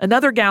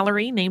 Another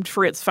gallery, named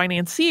for its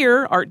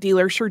financier, art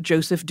dealer Sir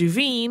Joseph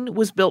Duveen,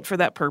 was built for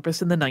that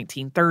purpose in the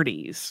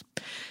 1930s.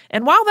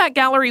 And while that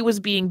gallery was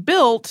being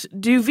built,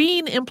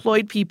 Duveen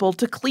employed people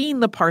to clean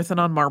the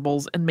Parthenon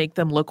marbles and make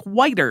them look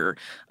whiter,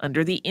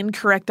 under the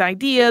incorrect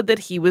idea that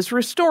he was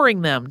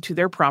restoring them to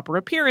their proper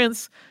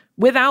appearance,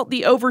 without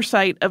the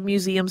oversight of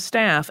museum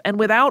staff and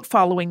without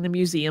following the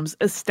museum's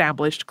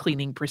established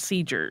cleaning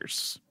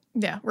procedures.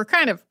 Yeah, we're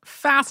kind of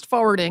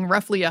fast-forwarding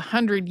roughly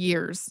 100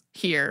 years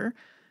here.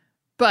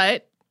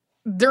 But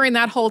during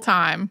that whole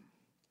time,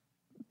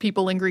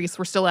 people in Greece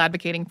were still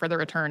advocating for the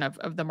return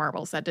of the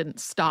marbles. That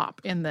didn't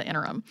stop in the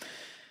interim.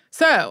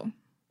 So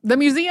the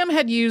museum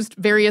had used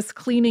various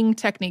cleaning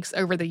techniques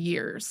over the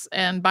years.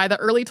 And by the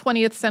early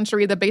 20th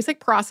century, the basic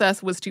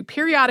process was to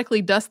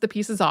periodically dust the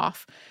pieces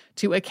off,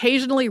 to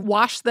occasionally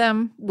wash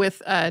them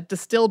with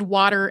distilled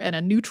water and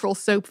a neutral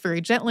soap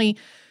very gently.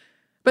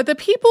 But the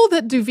people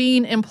that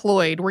Duveen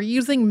employed were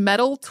using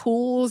metal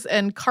tools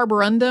and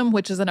carborundum,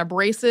 which is an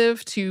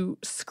abrasive, to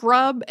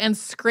scrub and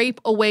scrape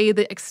away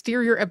the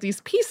exterior of these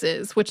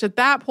pieces, which at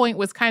that point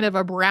was kind of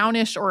a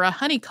brownish or a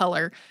honey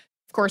color.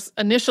 Of course,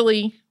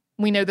 initially,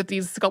 we know that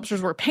these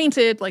sculptures were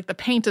painted. Like, the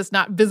paint is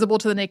not visible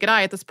to the naked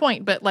eye at this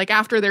point, but like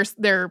after their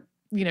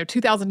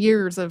 2,000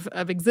 years of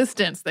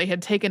existence, they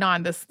had taken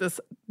on this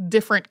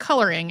different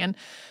coloring. And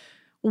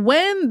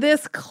when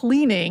this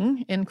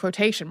cleaning, in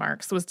quotation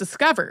marks, was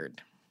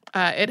discovered,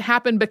 it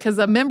happened because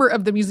a member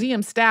of the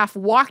museum staff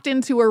walked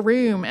into a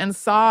room and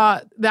saw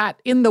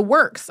that in the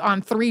works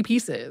on 3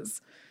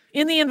 pieces.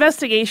 In the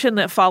investigation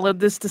that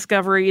followed this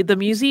discovery, the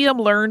museum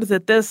learned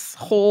that this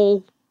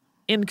whole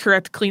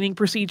incorrect cleaning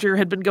procedure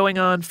had been going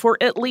on for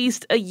at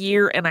least a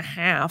year and a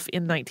half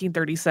in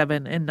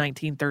 1937 and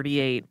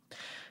 1938.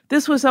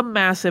 This was a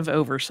massive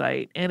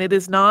oversight, and it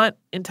is not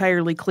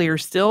entirely clear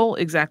still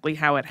exactly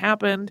how it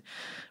happened,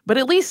 but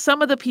at least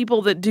some of the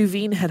people that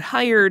Duveen had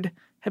hired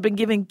had been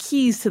given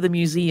keys to the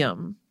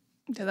museum.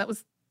 Yeah, that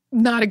was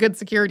not a good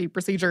security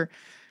procedure.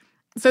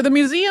 So the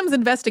museum's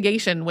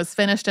investigation was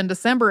finished in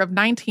December of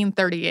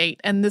 1938,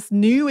 and this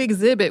new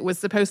exhibit was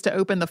supposed to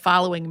open the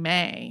following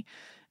May.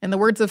 In the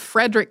words of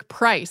Frederick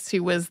Price,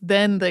 who was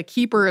then the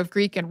keeper of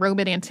Greek and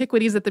Roman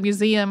antiquities at the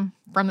museum,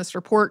 from this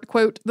report,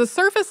 quote, "The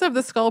surface of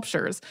the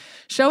sculptures,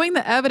 showing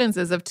the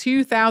evidences of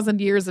 2,000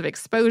 years of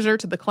exposure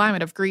to the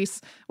climate of Greece,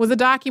 was a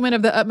document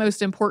of the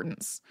utmost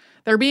importance.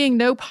 There being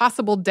no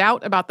possible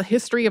doubt about the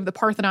history of the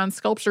Parthenon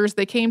sculptures,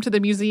 they came to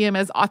the museum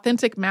as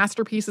authentic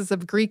masterpieces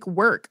of Greek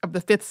work of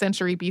the 5th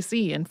century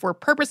BC, and for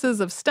purposes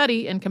of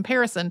study and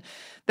comparison,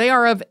 they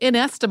are of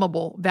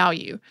inestimable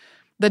value.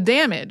 The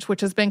damage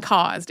which has been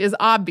caused is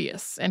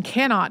obvious and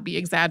cannot be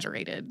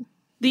exaggerated."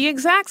 The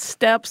exact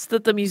steps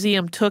that the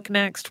museum took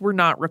next were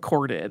not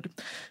recorded,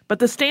 but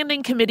the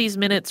Standing Committee's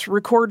minutes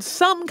record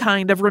some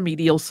kind of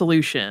remedial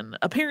solution,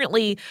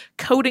 apparently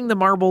coating the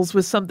marbles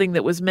with something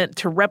that was meant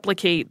to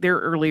replicate their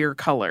earlier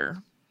color.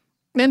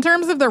 In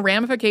terms of the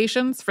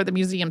ramifications for the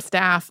museum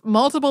staff,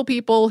 multiple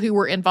people who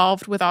were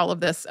involved with all of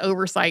this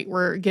oversight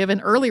were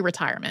given early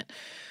retirement.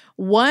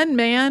 One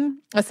man,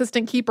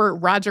 assistant keeper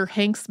Roger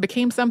Hanks,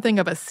 became something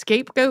of a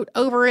scapegoat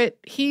over it.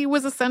 He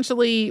was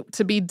essentially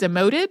to be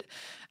demoted,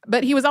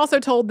 but he was also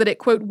told that it,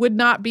 quote, would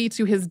not be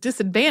to his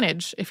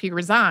disadvantage if he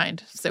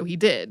resigned, so he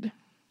did.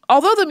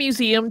 Although the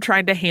museum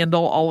tried to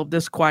handle all of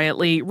this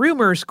quietly,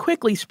 rumors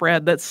quickly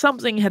spread that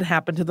something had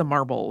happened to the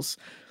marbles,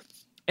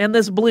 and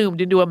this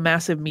bloomed into a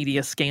massive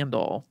media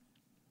scandal.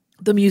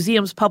 The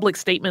museum's public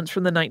statements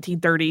from the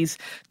 1930s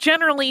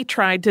generally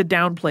tried to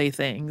downplay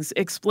things,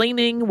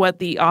 explaining what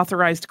the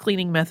authorized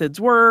cleaning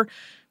methods were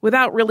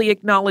without really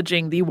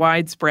acknowledging the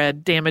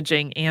widespread,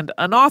 damaging, and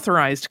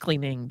unauthorized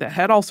cleaning that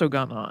had also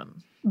gone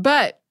on.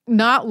 But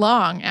not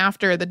long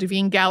after the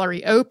Duveen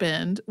Gallery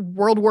opened,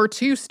 World War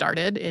II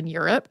started in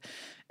Europe,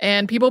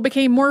 and people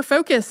became more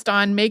focused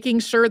on making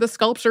sure the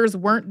sculptures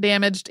weren't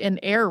damaged in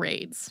air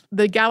raids.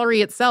 The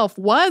gallery itself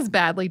was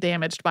badly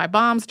damaged by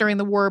bombs during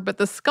the war, but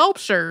the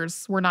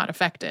sculptures were not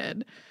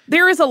affected.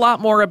 There is a lot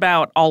more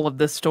about all of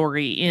this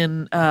story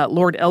in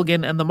Lord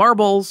Elgin and the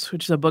Marbles,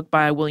 which is a book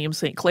by William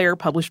St. Clair,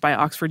 published by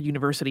Oxford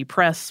University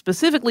Press,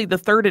 specifically the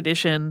 3rd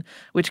edition,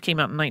 which came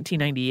out in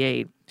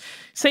 1998.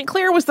 St.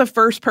 Clair was the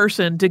first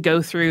person to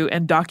go through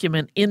and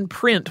document in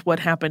print what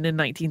happened in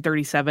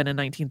 1937 and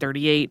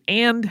 1938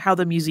 and how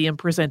the museum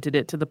presented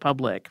it to the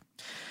public.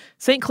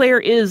 St. Clair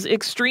is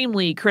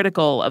extremely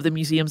critical of the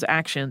museum's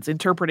actions,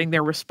 interpreting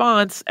their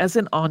response as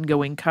an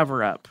ongoing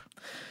cover-up.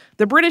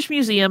 The British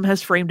Museum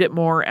has framed it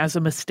more as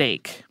a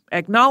mistake,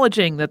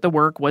 acknowledging that the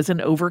work was an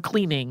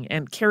overcleaning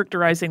and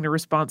characterizing the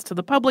response to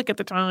the public at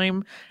the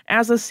time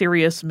as a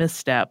serious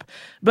misstep,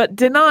 but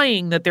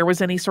denying that there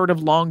was any sort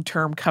of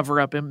long-term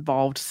cover-up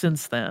involved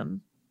since then.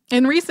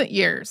 In recent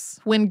years,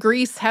 when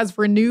Greece has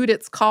renewed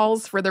its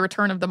calls for the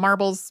return of the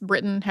marbles,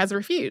 Britain has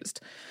refused.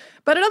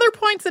 But at other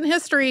points in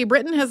history,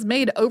 Britain has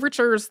made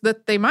overtures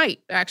that they might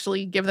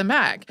actually give them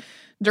back.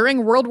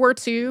 During World War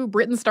II,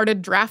 Britain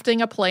started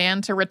drafting a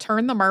plan to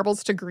return the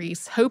marbles to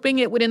Greece, hoping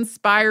it would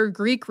inspire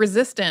Greek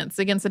resistance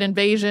against an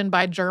invasion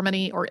by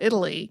Germany or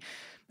Italy.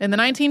 In the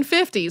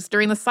 1950s,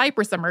 during the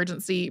Cyprus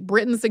emergency,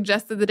 Britain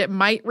suggested that it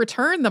might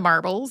return the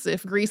marbles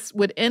if Greece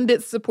would end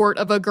its support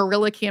of a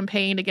guerrilla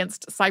campaign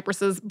against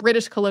Cyprus's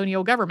British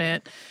colonial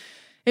government.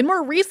 In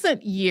more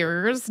recent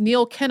years,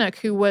 Neil Kinnock,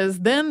 who was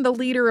then the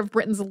leader of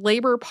Britain's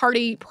Labour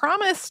Party,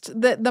 promised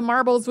that the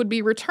marbles would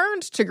be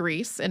returned to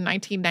Greece in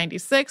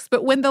 1996,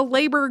 but when the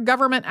Labour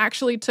government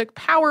actually took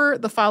power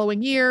the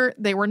following year,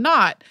 they were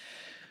not.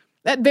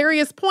 At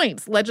various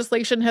points,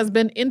 legislation has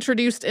been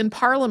introduced in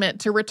Parliament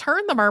to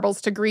return the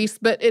marbles to Greece,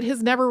 but it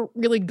has never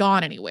really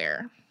gone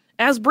anywhere.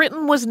 As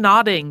Britain was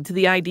nodding to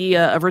the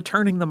idea of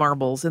returning the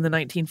marbles in the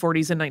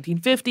 1940s and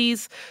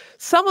 1950s,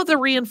 some of the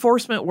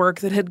reinforcement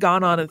work that had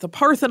gone on at the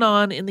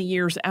Parthenon in the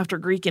years after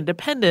Greek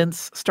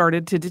independence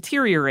started to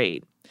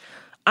deteriorate.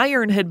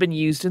 Iron had been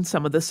used in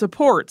some of the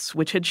supports,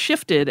 which had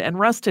shifted and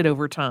rusted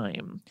over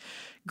time.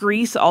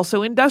 Greece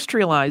also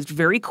industrialized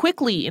very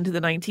quickly into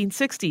the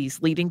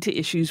 1960s, leading to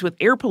issues with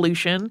air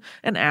pollution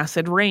and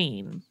acid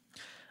rain.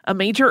 A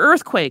major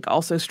earthquake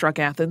also struck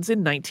Athens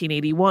in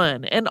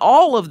 1981, and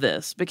all of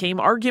this became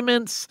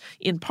arguments,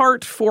 in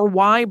part, for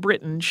why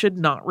Britain should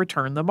not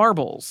return the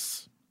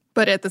marbles.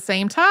 But at the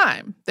same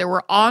time, there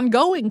were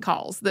ongoing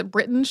calls that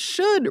Britain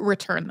should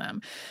return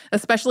them,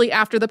 especially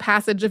after the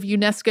passage of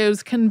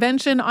UNESCO's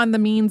Convention on the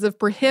Means of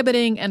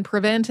Prohibiting and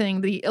Preventing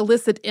the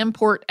Illicit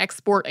Import,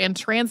 Export, and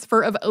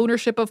Transfer of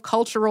Ownership of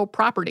Cultural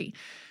Property.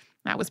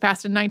 That was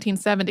passed in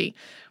 1970.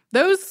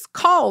 Those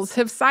calls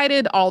have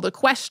cited all the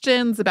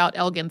questions about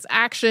Elgin's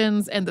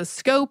actions and the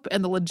scope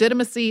and the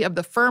legitimacy of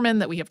the Firman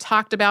that we have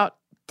talked about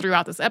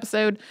throughout this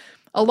episode,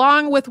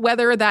 along with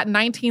whether that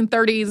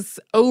 1930s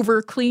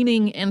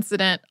overcleaning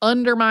incident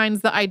undermines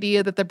the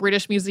idea that the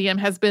British Museum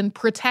has been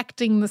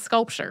protecting the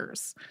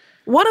sculptures.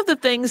 One of the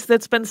things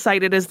that's been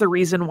cited as the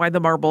reason why the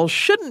marbles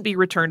shouldn't be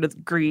returned to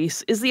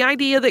Greece is the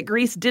idea that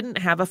Greece didn't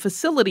have a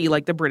facility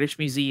like the British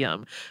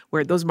Museum,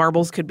 where those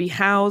marbles could be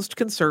housed,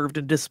 conserved,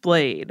 and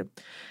displayed.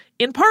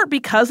 In part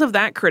because of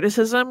that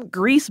criticism,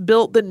 Greece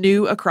built the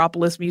new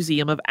Acropolis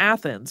Museum of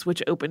Athens,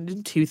 which opened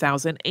in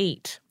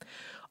 2008.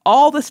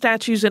 All the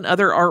statues and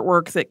other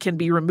artwork that can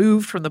be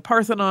removed from the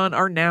Parthenon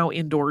are now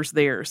indoors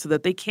there so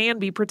that they can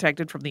be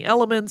protected from the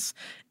elements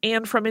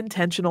and from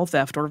intentional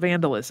theft or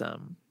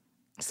vandalism.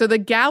 So the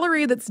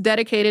gallery that's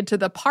dedicated to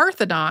the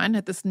Parthenon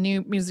at this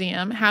new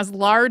museum has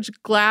large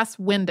glass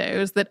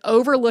windows that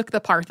overlook the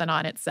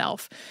Parthenon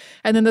itself.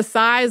 And then the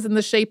size and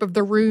the shape of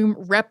the room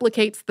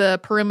replicates the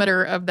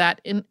perimeter of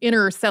that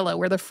inner cella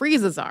where the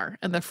friezes are.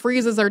 And the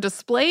friezes are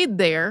displayed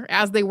there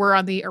as they were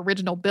on the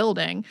original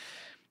building.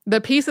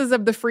 The pieces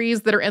of the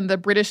frieze that are in the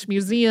British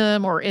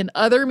Museum or in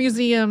other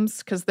museums,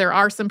 because there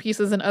are some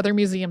pieces in other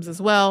museums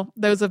as well,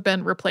 those have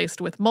been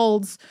replaced with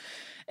molds.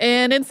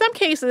 And in some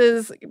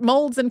cases,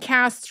 molds and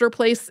casts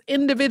replace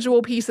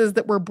individual pieces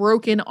that were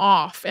broken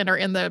off and are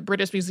in the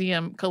British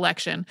Museum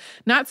collection.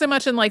 Not so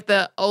much in like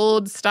the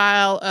old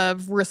style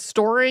of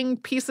restoring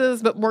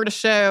pieces, but more to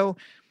show,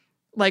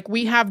 like,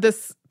 we have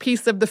this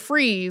piece of the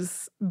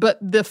frieze, but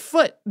the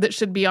foot that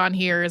should be on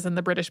here is in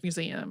the British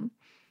Museum.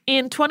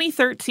 In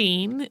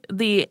 2013,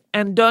 the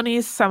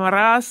Andonis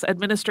Samaras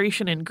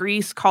administration in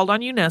Greece called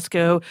on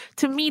UNESCO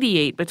to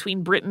mediate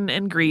between Britain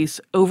and Greece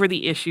over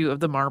the issue of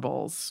the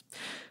marbles.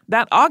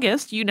 That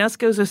August,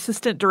 UNESCO's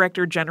Assistant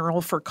Director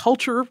General for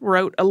Culture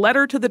wrote a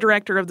letter to the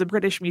director of the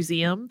British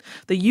Museum,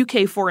 the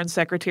UK Foreign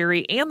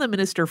Secretary, and the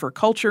Minister for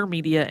Culture,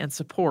 Media and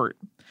Support.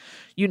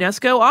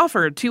 UNESCO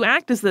offered to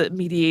act as the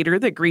mediator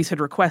that Greece had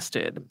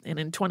requested, and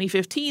in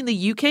 2015,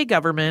 the UK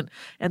government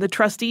and the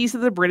trustees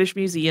of the British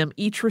Museum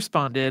each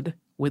responded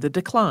with a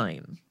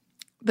decline.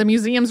 The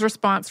museum's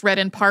response read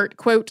in part,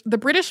 quote, "The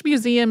British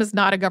Museum is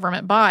not a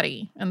government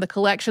body, and the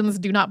collections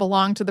do not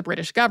belong to the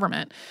British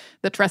government.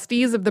 The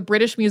trustees of the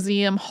British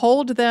Museum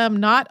hold them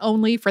not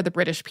only for the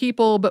British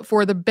people, but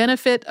for the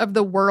benefit of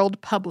the world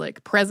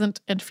public,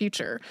 present and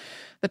future.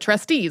 The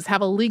trustees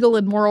have a legal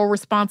and moral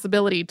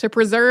responsibility to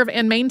preserve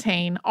and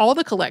maintain all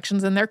the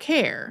collections in their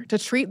care, to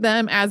treat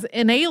them as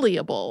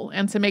inalienable,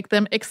 and to make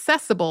them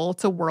accessible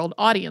to world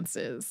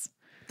audiences."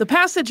 The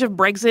passage of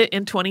Brexit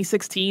in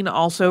 2016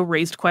 also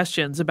raised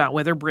questions about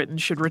whether Britain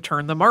should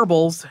return the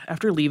marbles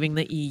after leaving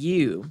the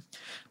EU.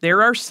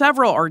 There are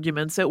several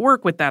arguments at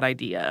work with that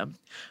idea.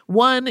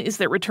 One is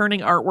that returning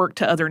artwork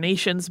to other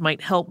nations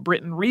might help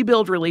Britain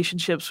rebuild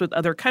relationships with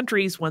other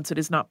countries once it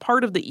is not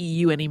part of the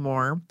EU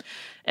anymore.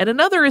 And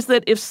another is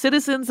that if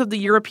citizens of the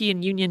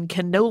European Union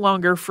can no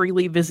longer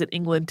freely visit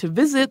England to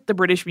visit the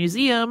British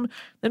Museum,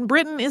 then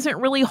Britain isn't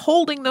really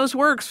holding those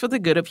works for the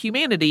good of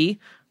humanity,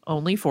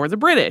 only for the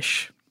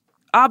British.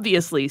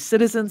 Obviously,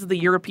 citizens of the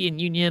European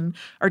Union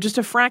are just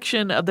a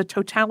fraction of the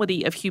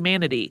totality of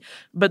humanity,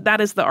 but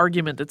that is the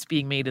argument that's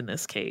being made in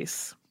this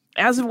case.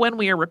 As of when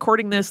we are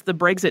recording this, the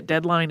Brexit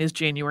deadline is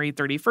January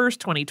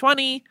 31st,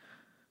 2020.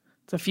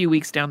 It's a few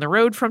weeks down the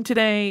road from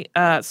today,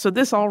 so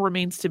this all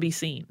remains to be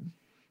seen.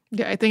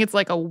 Yeah, I think it's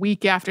like a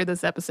week after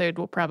this episode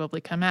will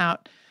probably come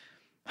out.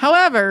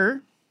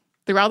 However,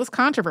 through all this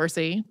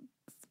controversy,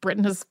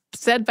 Britain has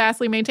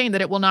steadfastly maintained that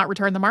it will not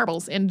return the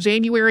marbles. In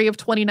January of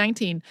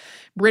 2019,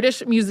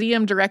 British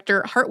Museum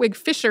Director Hartwig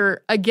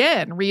Fisher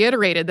again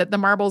reiterated that the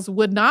marbles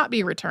would not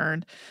be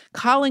returned,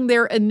 calling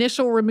their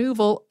initial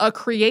removal a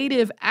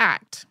creative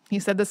act. He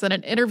said this in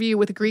an interview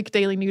with Greek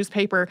daily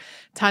newspaper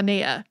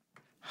Tanea.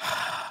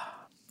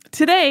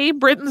 Today,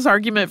 Britain's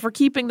argument for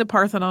keeping the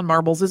Parthenon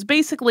marbles is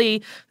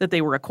basically that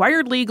they were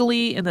acquired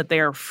legally and that they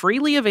are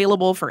freely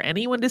available for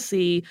anyone to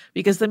see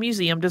because the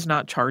museum does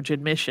not charge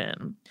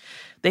admission.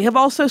 They have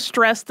also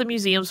stressed the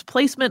museum's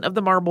placement of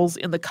the marbles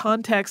in the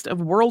context of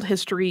world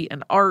history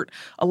and art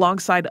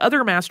alongside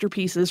other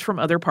masterpieces from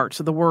other parts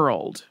of the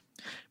world.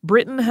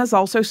 Britain has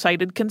also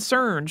cited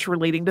concerns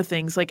relating to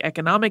things like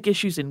economic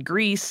issues in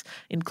Greece,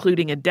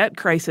 including a debt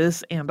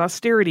crisis and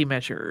austerity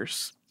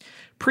measures.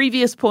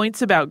 Previous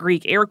points about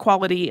Greek air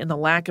quality and the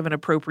lack of an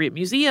appropriate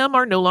museum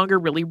are no longer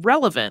really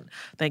relevant,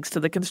 thanks to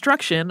the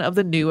construction of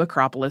the new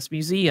Acropolis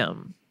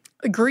Museum.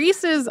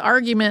 Greece's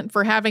argument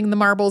for having the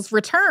marbles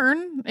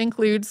return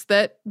includes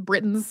that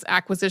Britain's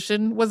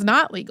acquisition was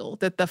not legal,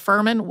 that the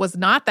firman was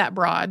not that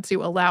broad to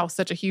allow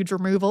such a huge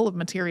removal of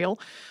material,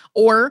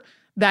 or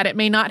that it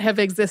may not have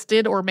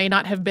existed or may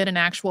not have been an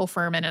actual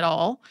firman at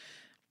all.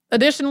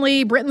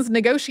 Additionally, Britain's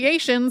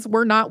negotiations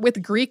were not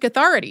with Greek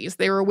authorities.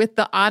 They were with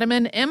the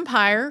Ottoman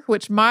Empire,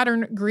 which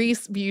modern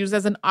Greece views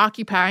as an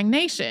occupying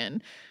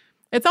nation.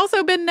 It's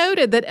also been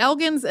noted that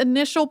Elgin's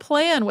initial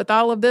plan with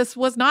all of this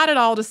was not at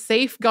all to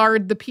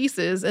safeguard the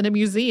pieces in a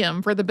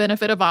museum for the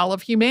benefit of all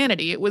of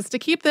humanity. It was to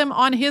keep them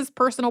on his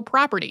personal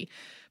property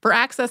for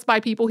access by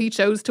people he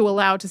chose to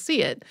allow to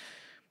see it.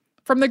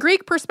 From the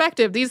Greek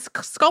perspective, these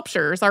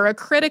sculptures are a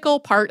critical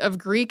part of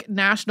Greek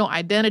national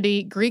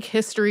identity, Greek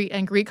history,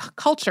 and Greek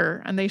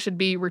culture, and they should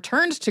be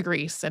returned to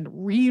Greece and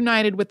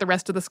reunited with the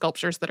rest of the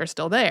sculptures that are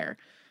still there.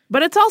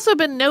 But it's also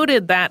been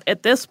noted that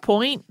at this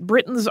point,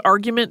 Britain's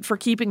argument for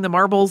keeping the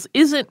marbles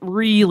isn't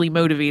really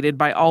motivated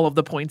by all of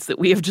the points that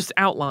we have just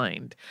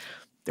outlined.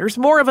 There's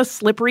more of a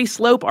slippery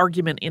slope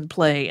argument in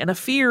play and a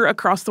fear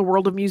across the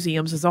world of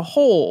museums as a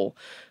whole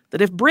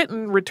that if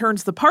Britain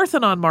returns the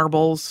Parthenon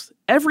marbles,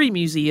 every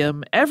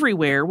museum,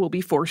 everywhere, will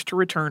be forced to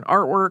return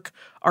artwork,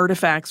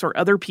 artifacts, or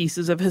other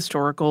pieces of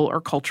historical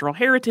or cultural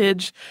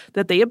heritage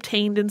that they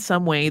obtained in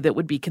some way that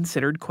would be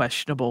considered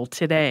questionable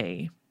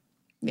today.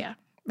 Yeah,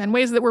 and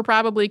ways that were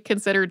probably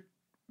considered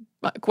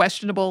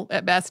questionable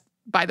at best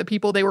by the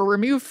people they were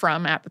removed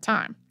from at the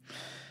time.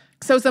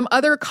 So some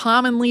other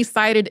commonly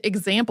cited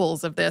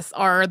examples of this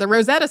are the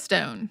Rosetta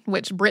Stone,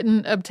 which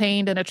Britain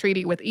obtained in a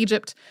treaty with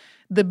Egypt,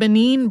 the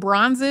Benin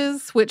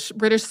bronzes, which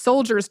British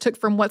soldiers took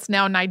from what's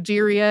now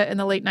Nigeria in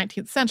the late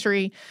 19th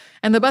century,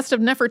 and the bust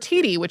of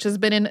Nefertiti, which has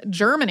been in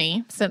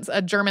Germany since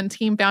a German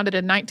team founded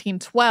in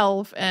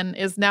 1912 and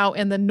is now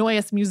in the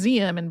Neues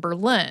Museum in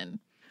Berlin.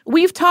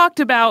 We've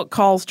talked about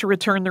calls to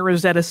return the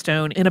Rosetta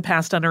Stone in a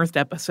Past Unearthed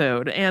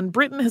episode, and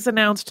Britain has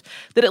announced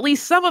that at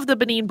least some of the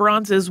Benin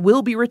bronzes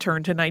will be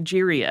returned to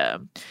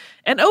Nigeria.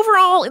 And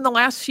overall, in the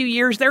last few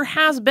years, there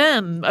has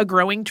been a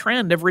growing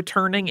trend of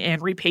returning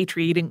and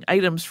repatriating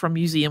items from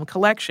museum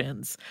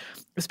collections,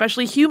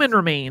 especially human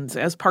remains,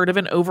 as part of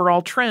an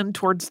overall trend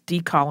towards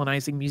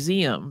decolonizing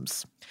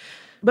museums.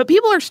 But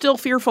people are still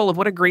fearful of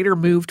what a greater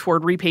move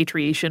toward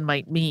repatriation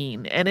might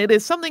mean, and it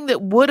is something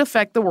that would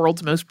affect the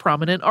world's most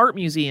prominent art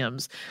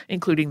museums,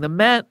 including the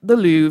Met, the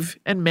Louvre,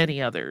 and many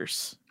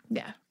others.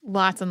 Yeah,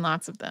 lots and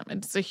lots of them.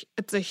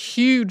 It's a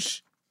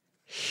huge,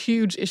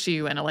 huge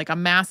issue and a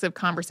massive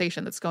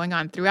conversation that's going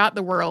on throughout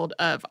the world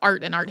of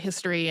art and art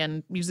history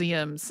and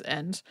museums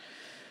and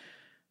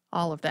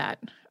all of that.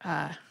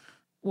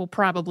 We'll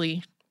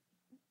probably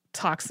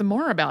talk some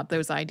more about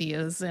those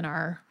ideas in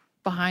our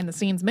behind the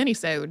scenes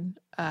minisode,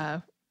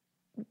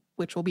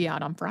 which will be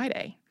out on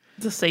Friday.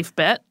 It's a safe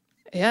bet.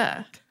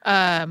 Yeah.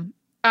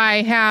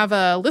 I have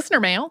a listener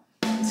mail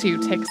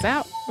to take us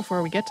out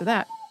before we get to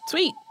that.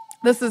 Sweet.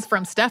 This is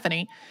from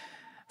Stephanie.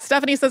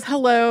 Stephanie says,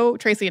 "Hello,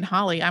 Tracy and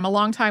Holly. I'm a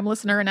longtime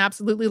listener and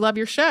absolutely love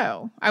your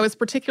show. I was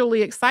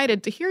particularly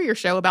excited to hear your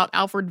show about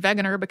Alfred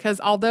Wegener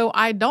because although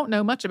I don't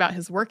know much about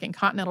his work in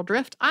Continental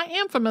Drift, I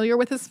am familiar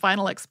with his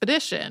final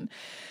expedition.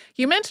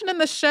 You mentioned in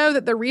the show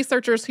that the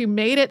researchers who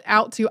made it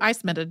out to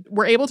Icemede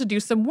were able to do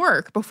some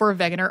work before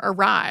Wegener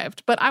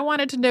arrived, but I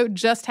wanted to note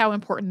just how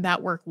important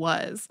that work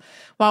was.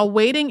 While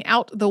waiting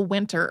out the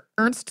winter,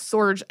 Ernst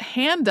Sorge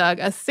hand-dug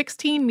a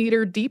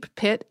 16-meter deep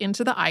pit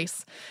into the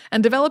ice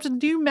and developed a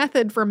new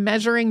method for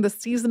measuring the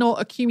seasonal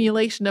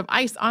accumulation of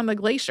ice on the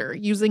glacier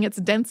using its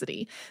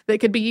density that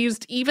could be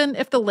used even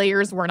if the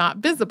layers were not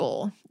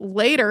visible.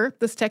 Later,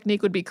 this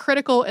technique would be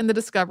critical in the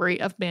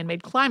discovery of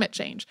man-made climate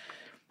change.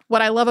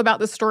 What I love about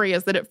this story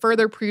is that it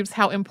further proves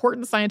how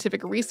important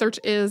scientific research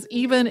is,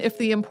 even if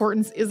the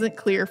importance isn't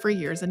clear for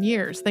years and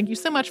years. Thank you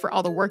so much for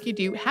all the work you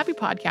do. Happy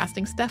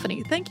podcasting,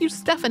 Stephanie." Thank you,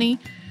 Stephanie,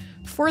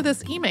 for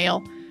this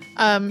email.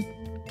 I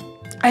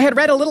had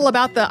read a little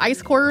about the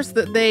ice cores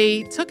that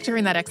they took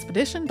during that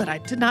expedition, but I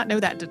did not know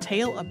that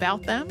detail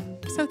about them.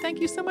 So thank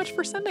you so much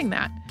for sending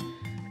that.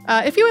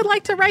 If you would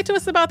like to write to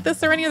us about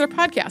this or any other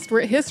podcast,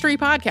 we're at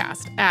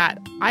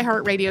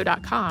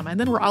historypodcast@iheartradio.com. And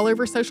then we're all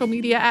over social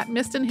media at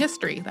Missed in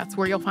History. That's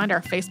where you'll find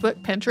our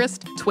Facebook,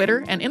 Pinterest,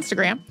 Twitter, and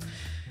Instagram.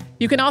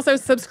 You can also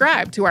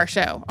subscribe to our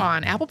show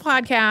on Apple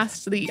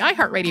Podcasts, the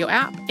iHeartRadio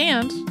app,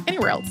 and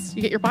anywhere else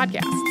you get your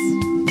podcasts.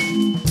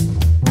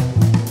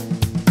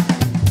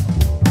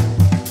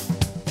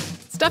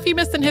 Stuff You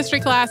Missed in History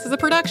Class is a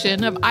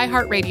production of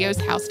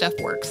iHeartRadio's How Stuff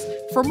Works.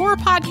 For more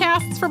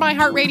podcasts from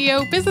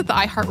iHeartRadio, visit the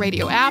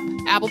iHeartRadio app,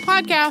 Apple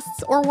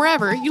Podcasts, or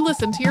wherever you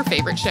listen to your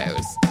favorite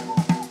shows.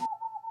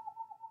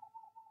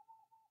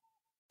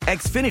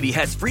 Xfinity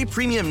has free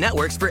premium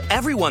networks for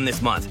everyone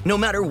this month, no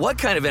matter what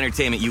kind of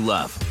entertainment you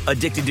love.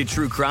 Addicted to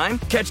true crime?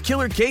 Catch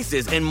killer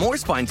cases and more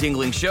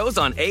spine-tingling shows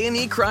on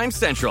A&E Crime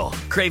Central.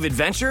 Crave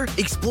adventure?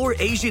 Explore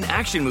Asian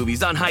action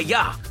movies on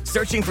Hi-YAH.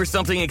 Searching for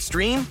something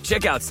extreme?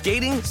 Check out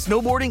skating,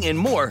 snowboarding, and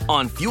more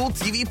on Fuel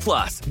TV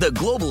Plus, the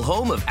global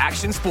home of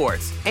action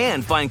sports.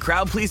 And find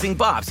crowd-pleasing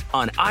bops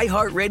on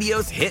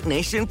iHeartRadio's Hit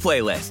Nation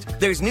playlist.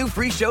 There's new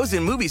free shows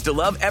and movies to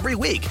love every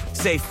week.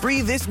 Say free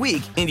this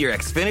week in your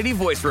Xfinity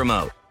voice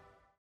remote.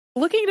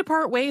 Looking to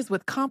part ways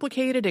with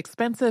complicated,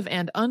 expensive,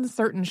 and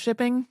uncertain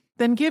shipping?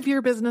 Then give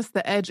your business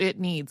the edge it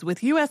needs with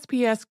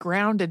USPS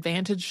Ground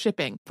Advantage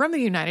shipping from the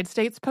United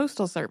States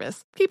Postal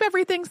Service. Keep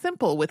everything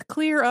simple with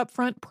clear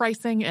upfront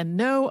pricing and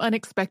no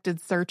unexpected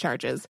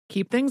surcharges.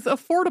 Keep things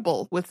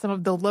affordable with some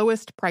of the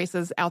lowest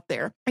prices out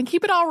there. And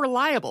keep it all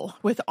reliable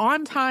with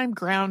on-time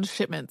ground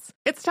shipments.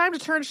 It's time to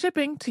turn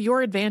shipping to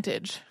your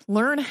advantage.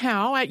 Learn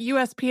how at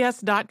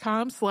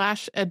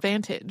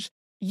USPS.com/advantage.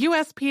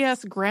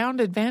 USPS Ground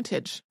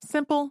Advantage.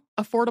 Simple,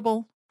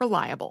 affordable,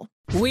 reliable.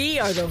 We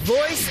are the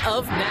voice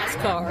of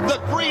NASCAR. The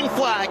green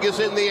flag is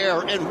in the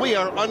air, and we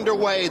are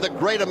underway. The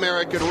Great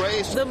American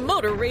Race. The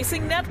Motor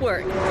Racing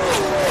Network.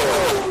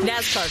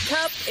 NASCAR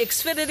Cup,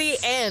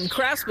 Xfinity, and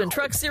Craftsman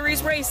Truck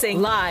Series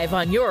Racing live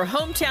on your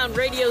hometown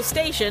radio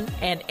station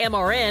and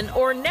MRN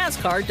or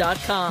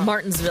NASCAR.com.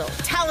 Martinsville,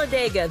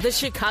 Talladega, the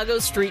Chicago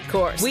Street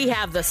Course. We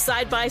have the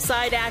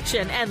side-by-side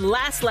action and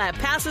last lap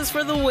passes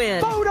for the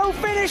win. Photo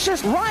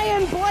finishes.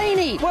 Ryan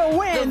Blaney will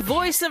win. The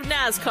voice of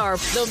NASCAR,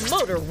 the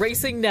Motor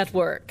Racing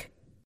Network.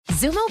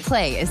 Xumo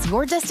Play is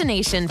your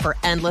destination for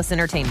endless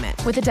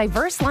entertainment. With a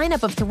diverse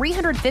lineup of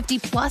 350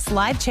 plus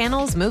live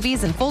channels,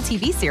 movies, and full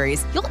TV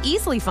series, you'll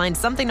easily find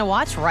something to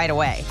watch right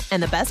away.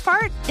 And the best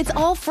part? It's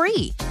all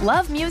free.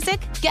 Love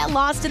music? Get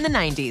lost in the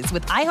 90s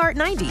with iHeart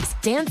 90s,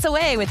 dance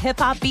away with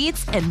hip-hop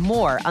beats, and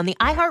more on the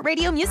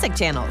iHeartRadio music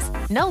channels.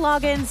 No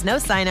logins, no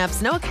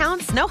signups, no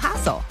accounts, no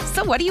hassle.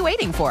 So what are you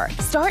waiting for?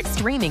 Start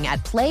streaming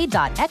at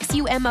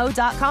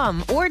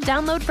play.xumo.com or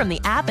download from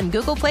the app and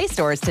Google Play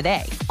stores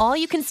today. All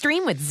you can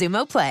stream with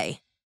Xumo Play.